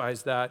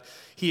identifies that.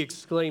 He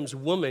exclaims,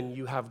 "Woman,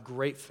 you have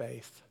great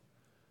faith."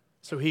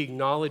 So he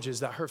acknowledges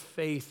that her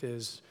faith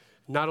is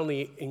not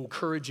only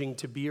encouraging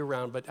to be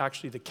around, but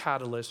actually the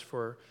catalyst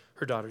for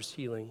her daughter's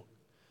healing.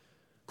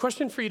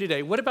 Question for you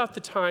today, what about the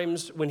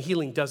times when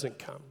healing doesn't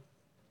come?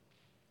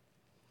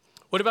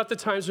 What about the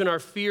times when our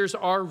fears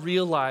are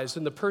realized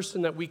and the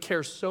person that we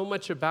care so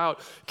much about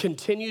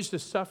continues to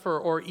suffer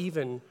or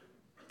even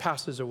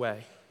passes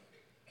away?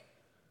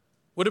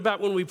 What about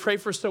when we pray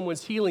for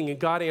someone's healing and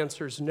God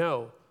answers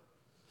no?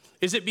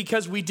 Is it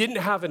because we didn't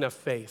have enough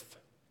faith?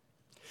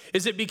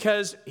 Is it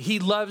because he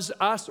loves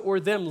us or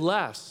them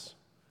less?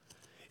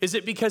 Is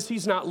it because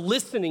he's not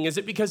listening? Is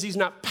it because he's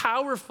not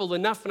powerful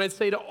enough? And I'd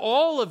say to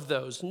all of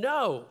those,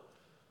 no.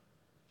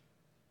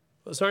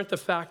 Those aren't the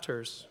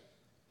factors.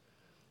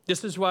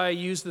 This is why I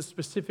use the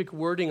specific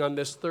wording on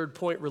this third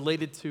point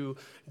related to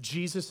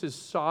Jesus'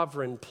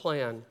 sovereign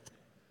plan.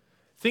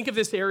 Think of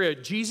this area.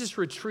 Jesus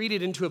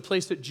retreated into a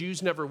place that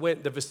Jews never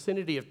went, the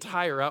vicinity of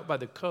Tyre out by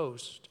the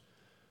coast.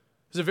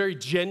 It was a very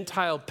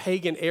Gentile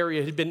pagan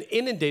area. It had been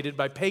inundated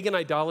by pagan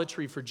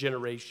idolatry for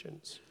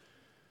generations.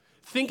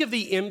 Think of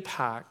the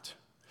impact,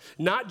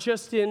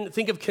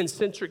 think of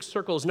concentric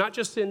circles, not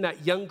just in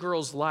that young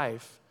girl's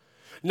life,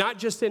 not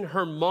just in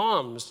her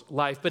mom's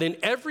life, but in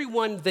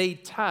everyone they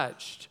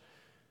touched.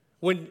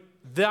 When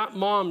that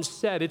mom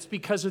said, it's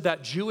because of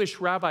that Jewish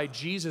rabbi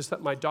Jesus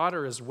that my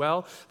daughter is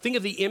well, think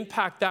of the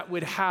impact that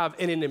would have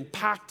in an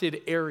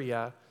impacted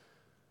area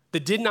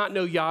that did not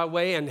know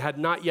Yahweh and had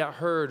not yet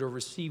heard or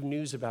received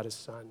news about his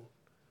son.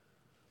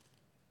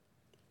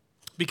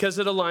 Because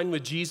it aligned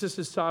with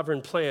Jesus'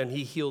 sovereign plan,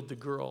 he healed the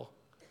girl.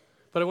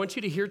 But I want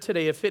you to hear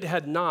today, if it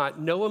had not,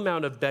 no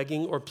amount of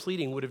begging or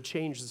pleading would have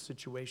changed the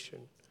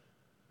situation.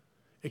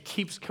 It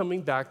keeps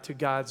coming back to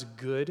God's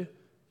good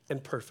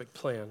and perfect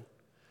plan.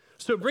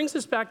 So it brings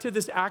us back to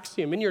this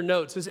axiom in your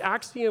notes, this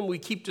axiom we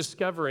keep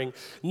discovering.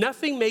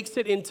 Nothing makes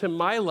it into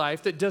my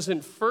life that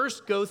doesn't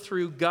first go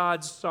through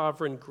God's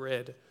sovereign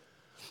grid.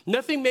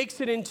 Nothing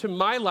makes it into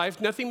my life,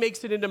 nothing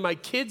makes it into my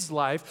kids'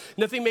 life,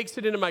 nothing makes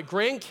it into my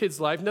grandkids'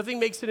 life, nothing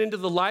makes it into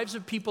the lives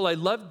of people I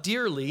love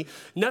dearly,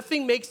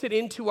 nothing makes it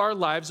into our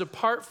lives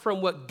apart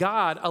from what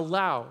God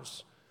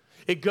allows.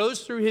 It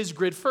goes through his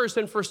grid first,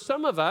 and for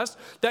some of us,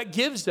 that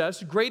gives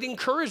us great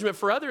encouragement.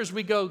 For others,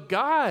 we go,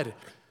 God,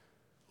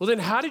 well then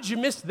how did you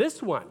miss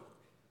this one?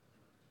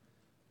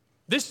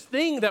 This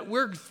thing that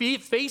we're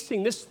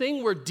facing, this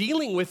thing we're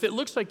dealing with, it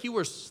looks like you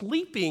were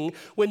sleeping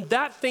when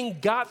that thing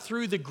got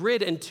through the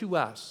grid and to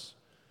us,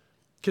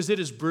 because it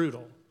is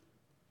brutal.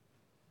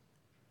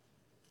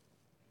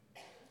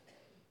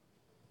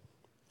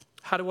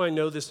 How do I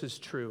know this is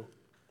true?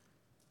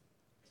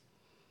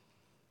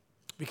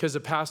 Because a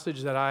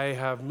passage that I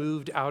have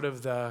moved out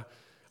of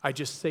I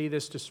just say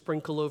this to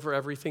sprinkle over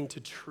everything,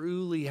 to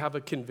truly have a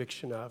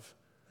conviction of.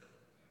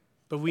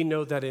 But we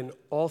know that in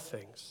all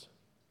things,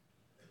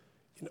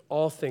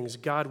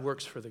 God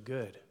works for the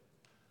good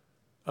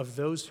of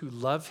those who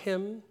love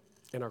him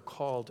and are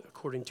called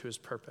according to his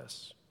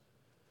purpose.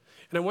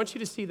 And I want you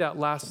to see that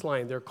last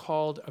line. They're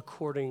called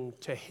according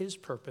to his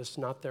purpose,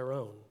 not their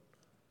own.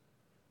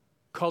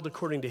 Called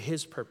according to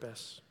his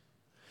purpose.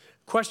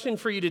 Question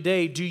for you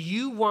today, do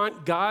you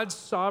want God's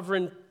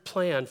sovereign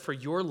plan for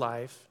your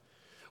life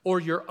or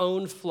your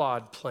own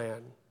flawed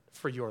plan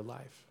for your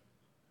life?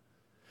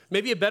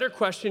 Maybe a better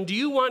question, do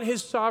you want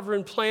his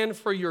sovereign plan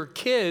for your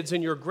kids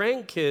and your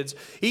grandkids,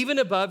 even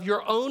above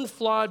your own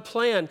flawed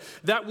plan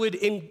that would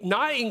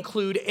not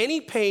include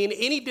any pain,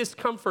 any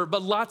discomfort,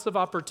 but lots of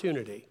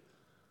opportunity?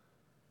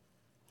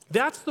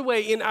 That's the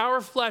way in our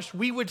flesh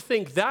we would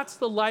think, that's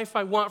the life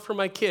I want for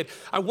my kid.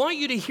 I want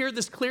you to hear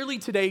this clearly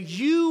today.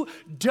 You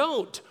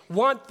don't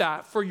want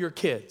that for your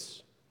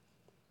kids.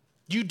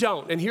 You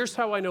don't, and here's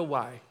how I know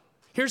why.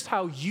 Here's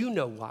how you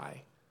know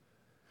why.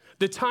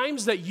 The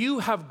times that you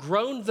have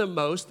grown the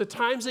most, the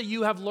times that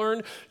you have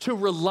learned to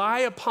rely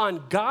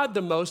upon God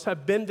the most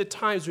have been the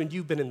times when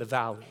you've been in the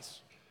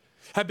valleys,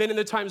 have been in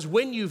the times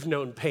when you've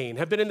known pain,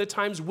 have been in the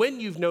times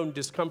when you've known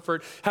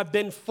discomfort, have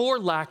been for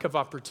lack of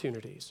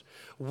opportunities.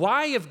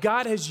 Why, if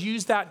God has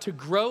used that to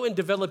grow and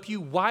develop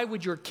you, why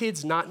would your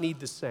kids not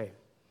need the same?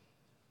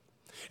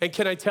 And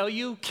can I tell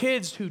you,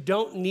 kids who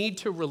don't need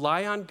to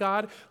rely on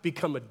God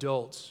become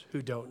adults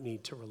who don't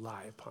need to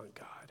rely upon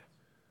God.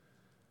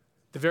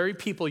 The very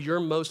people you're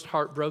most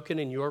heartbroken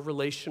in your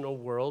relational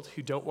world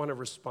who don't want to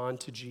respond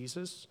to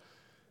Jesus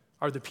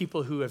are the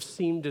people who have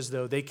seemed as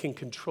though they can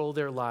control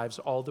their lives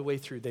all the way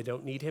through. They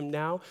don't need him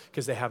now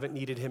because they haven't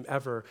needed him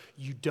ever.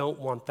 You don't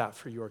want that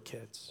for your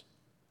kids.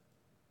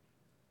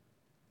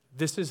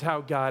 This is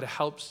how God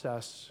helps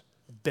us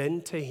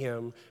bend to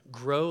him,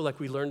 grow like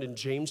we learned in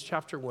James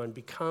chapter 1,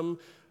 become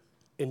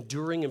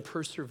enduring and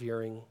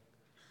persevering.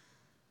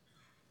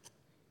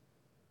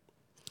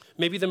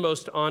 Maybe the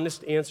most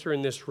honest answer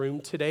in this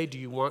room today, do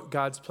you want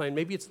God's plan?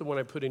 Maybe it's the one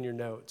I put in your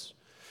notes.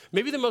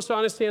 Maybe the most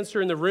honest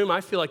answer in the room,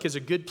 I feel like, is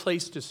a good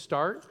place to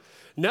start.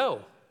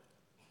 No.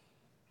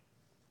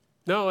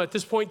 No, at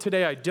this point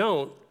today, I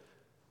don't.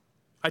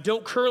 I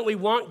don't currently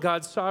want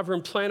God's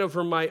sovereign plan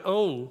over my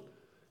own,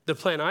 the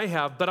plan I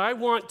have, but I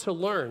want to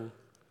learn.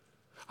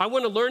 I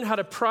want to learn how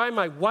to pry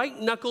my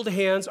white-knuckled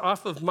hands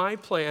off of my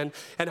plan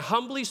and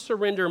humbly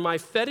surrender my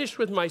fetish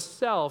with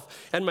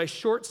myself and my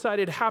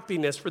short-sighted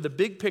happiness for the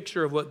big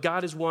picture of what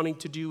God is wanting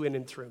to do in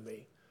and through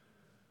me.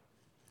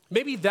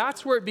 Maybe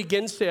that's where it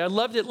begins today. I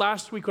loved it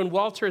last week when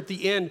Walter at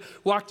the end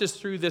walked us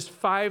through this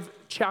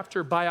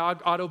 5-chapter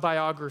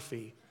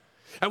autobiography.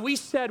 And we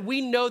said, we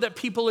know that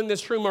people in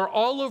this room are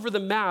all over the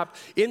map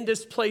in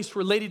this place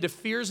related to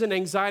fears and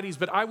anxieties.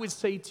 But I would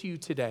say to you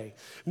today,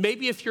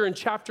 maybe if you're in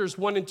chapters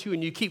 1 and 2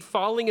 and you keep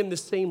falling in the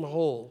same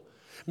hole,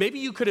 maybe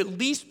you could at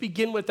least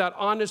begin with that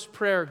honest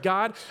prayer.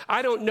 God,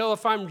 I don't know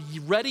if I'm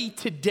ready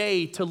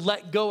today to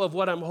let go of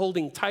what I'm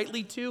holding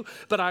tightly to,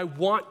 but I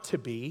want to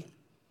be.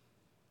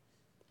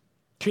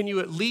 Can you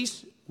at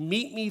least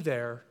meet me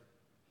there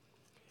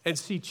and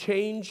see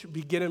change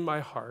begin in my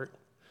heart?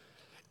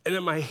 And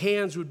then my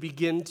hands would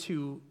begin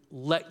to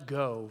let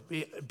go,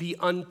 be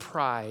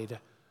unpried,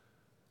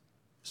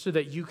 so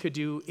that you could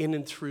do in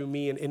and through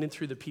me and in and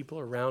through the people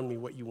around me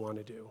what you want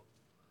to do.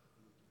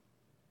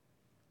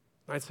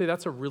 I'd say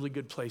that's a really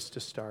good place to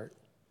start.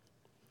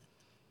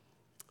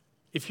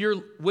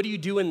 What do you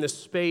do in the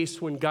space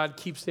when God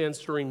keeps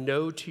answering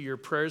no to your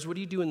prayers? What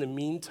do you do in the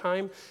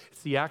meantime?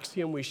 It's the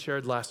axiom we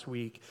shared last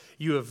week.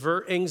 You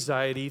avert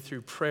anxiety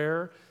through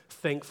prayer,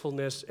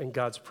 thankfulness, and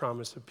God's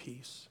promise of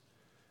peace.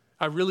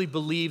 I really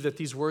believe that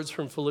these words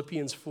from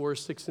Philippians 4,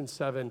 6, and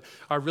 7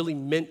 are really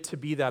meant to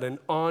be that, an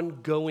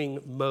ongoing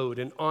mode,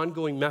 an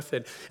ongoing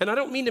method. And I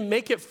don't mean to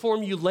make it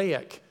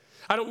formulaic.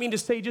 I don't mean to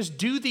say just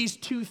do these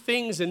two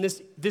things and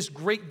this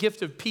great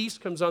gift of peace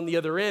comes on the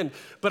other end.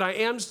 But I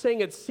am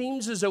saying it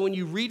seems as though when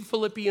you read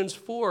Philippians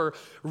 4,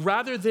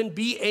 rather than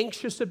be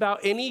anxious about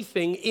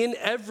anything, in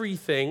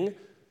everything,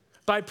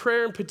 by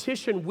prayer and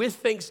petition, with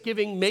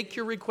thanksgiving, make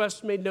your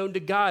requests made known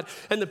to God.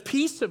 And the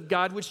peace of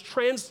God, which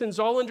transcends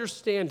all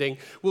understanding,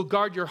 will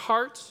guard your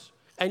hearts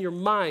and your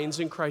minds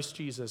in Christ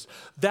Jesus.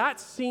 That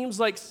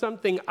seems like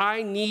something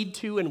I need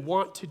to and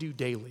want to do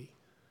daily.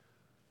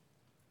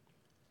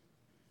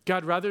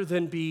 God, rather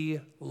than be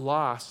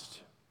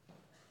lost,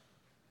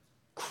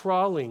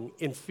 crawling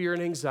in fear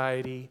and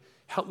anxiety,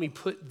 help me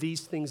put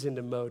these things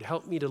into mode.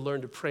 Help me to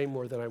learn to pray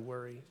more than I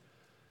worry.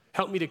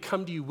 Help me to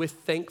come to you with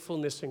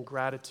thankfulness and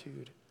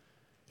gratitude,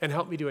 and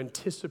help me to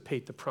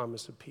anticipate the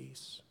promise of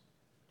peace.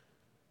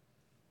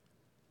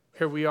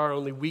 Here we are,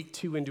 only week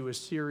 2 into a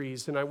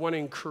series, and I want to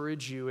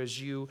encourage you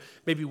as you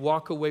maybe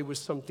walk away with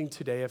something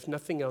today. If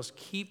nothing else,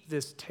 keep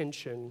this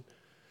tension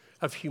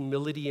of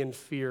humility and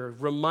fear.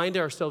 Remind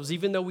ourselves,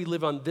 even though we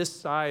live on this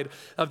side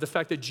of the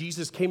fact that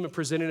Jesus came and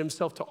presented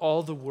himself to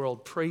all the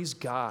world, praise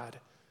God.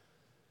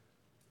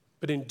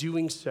 But in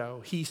doing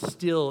so, he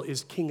still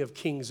is King of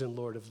Kings and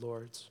Lord of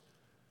Lords.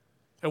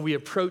 And we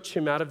approach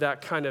him out of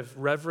that kind of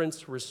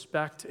reverence,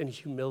 respect, and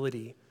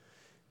humility.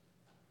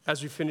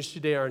 As we finish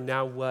today, our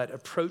now what?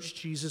 Approach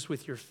Jesus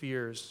with your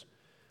fears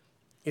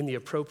in the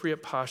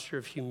appropriate posture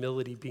of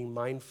humility, being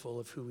mindful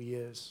of who he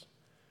is.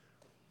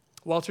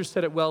 Walter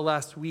said it well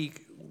last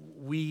week.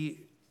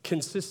 We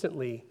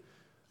consistently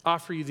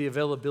offer you the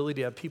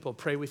availability to have people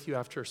pray with you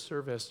after a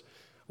service.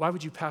 Why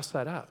would you pass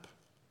that up?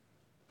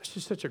 It's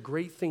just such a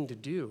great thing to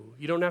do.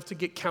 You don't have to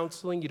get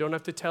counseling. You don't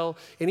have to tell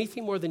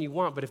anything more than you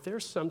want. But if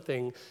there's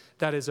something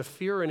that is a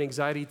fear and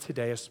anxiety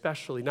today,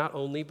 especially, not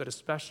only, but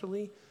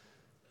especially,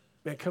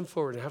 man, come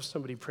forward and have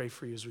somebody pray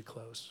for you as we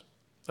close.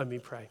 Let me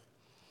pray.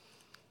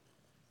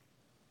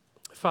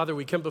 Father,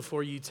 we come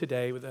before you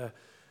today with a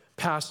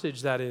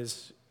passage that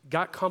has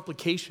got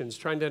complications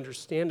trying to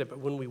understand it. But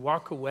when we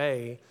walk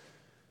away,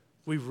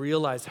 we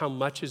realize how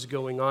much is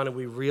going on, and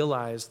we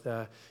realize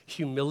the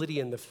humility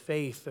and the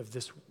faith of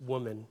this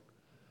woman.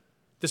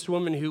 This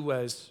woman who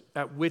was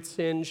at wit's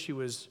end. She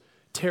was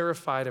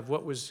terrified of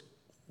what was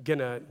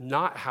gonna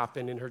not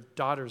happen in her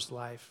daughter's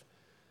life.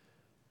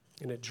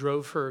 And it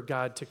drove her,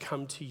 God, to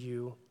come to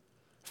you,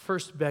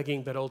 first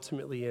begging, but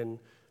ultimately in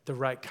the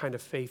right kind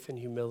of faith and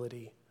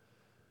humility.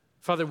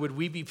 Father, would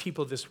we be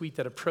people this week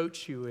that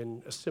approach you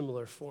in a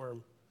similar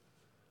form?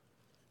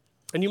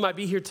 And you might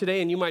be here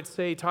today and you might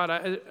say, Todd,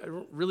 I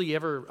don't really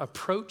ever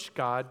approach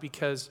God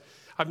because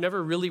I've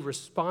never really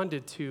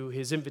responded to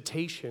his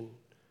invitation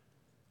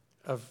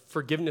of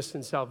forgiveness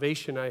and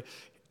salvation.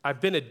 I've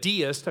been a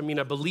deist. I mean,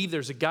 I believe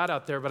there's a God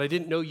out there, but I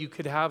didn't know you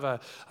could have a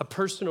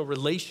personal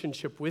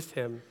relationship with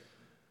him.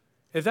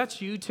 If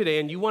that's you today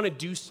and you want to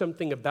do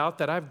something about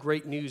that, I have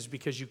great news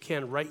because you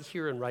can right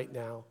here and right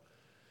now.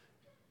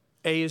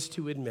 A is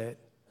to admit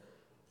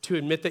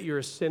that you're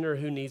a sinner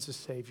who needs a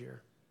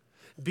Savior.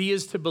 B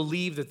is to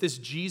believe that this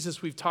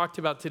Jesus we've talked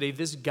about today,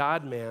 this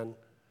God-man,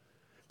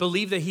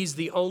 believe that he's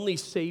the only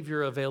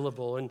Savior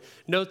available. And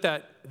note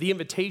that the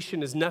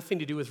invitation has nothing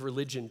to do with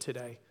religion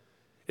today.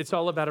 It's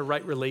all about a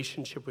right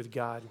relationship with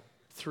God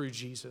through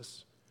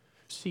Jesus.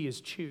 C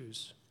is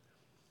choose.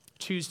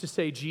 Choose to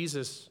say,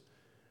 Jesus,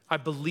 I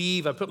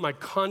believe, I put my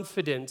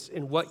confidence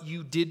in what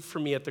you did for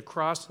me at the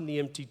cross and the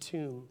empty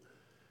tomb.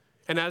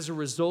 And as a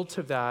result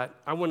of that,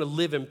 I want to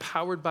live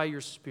empowered by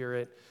your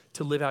Spirit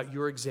to live out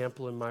your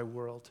example in my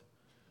world.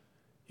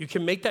 You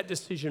can make that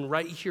decision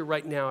right here,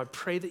 right now. I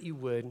pray that you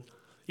would.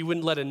 You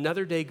wouldn't let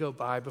another day go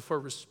by before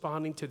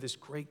responding to this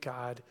great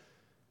God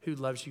who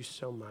loves you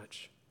so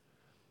much.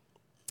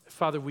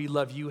 Father, we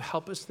love you.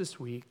 Help us this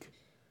week.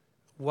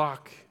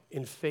 Walk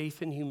in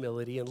faith and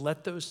humility and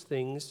let those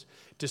things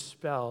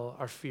dispel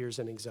our fears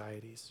and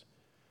anxieties.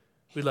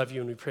 We love you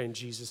and we pray in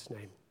Jesus'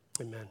 name.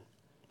 Amen.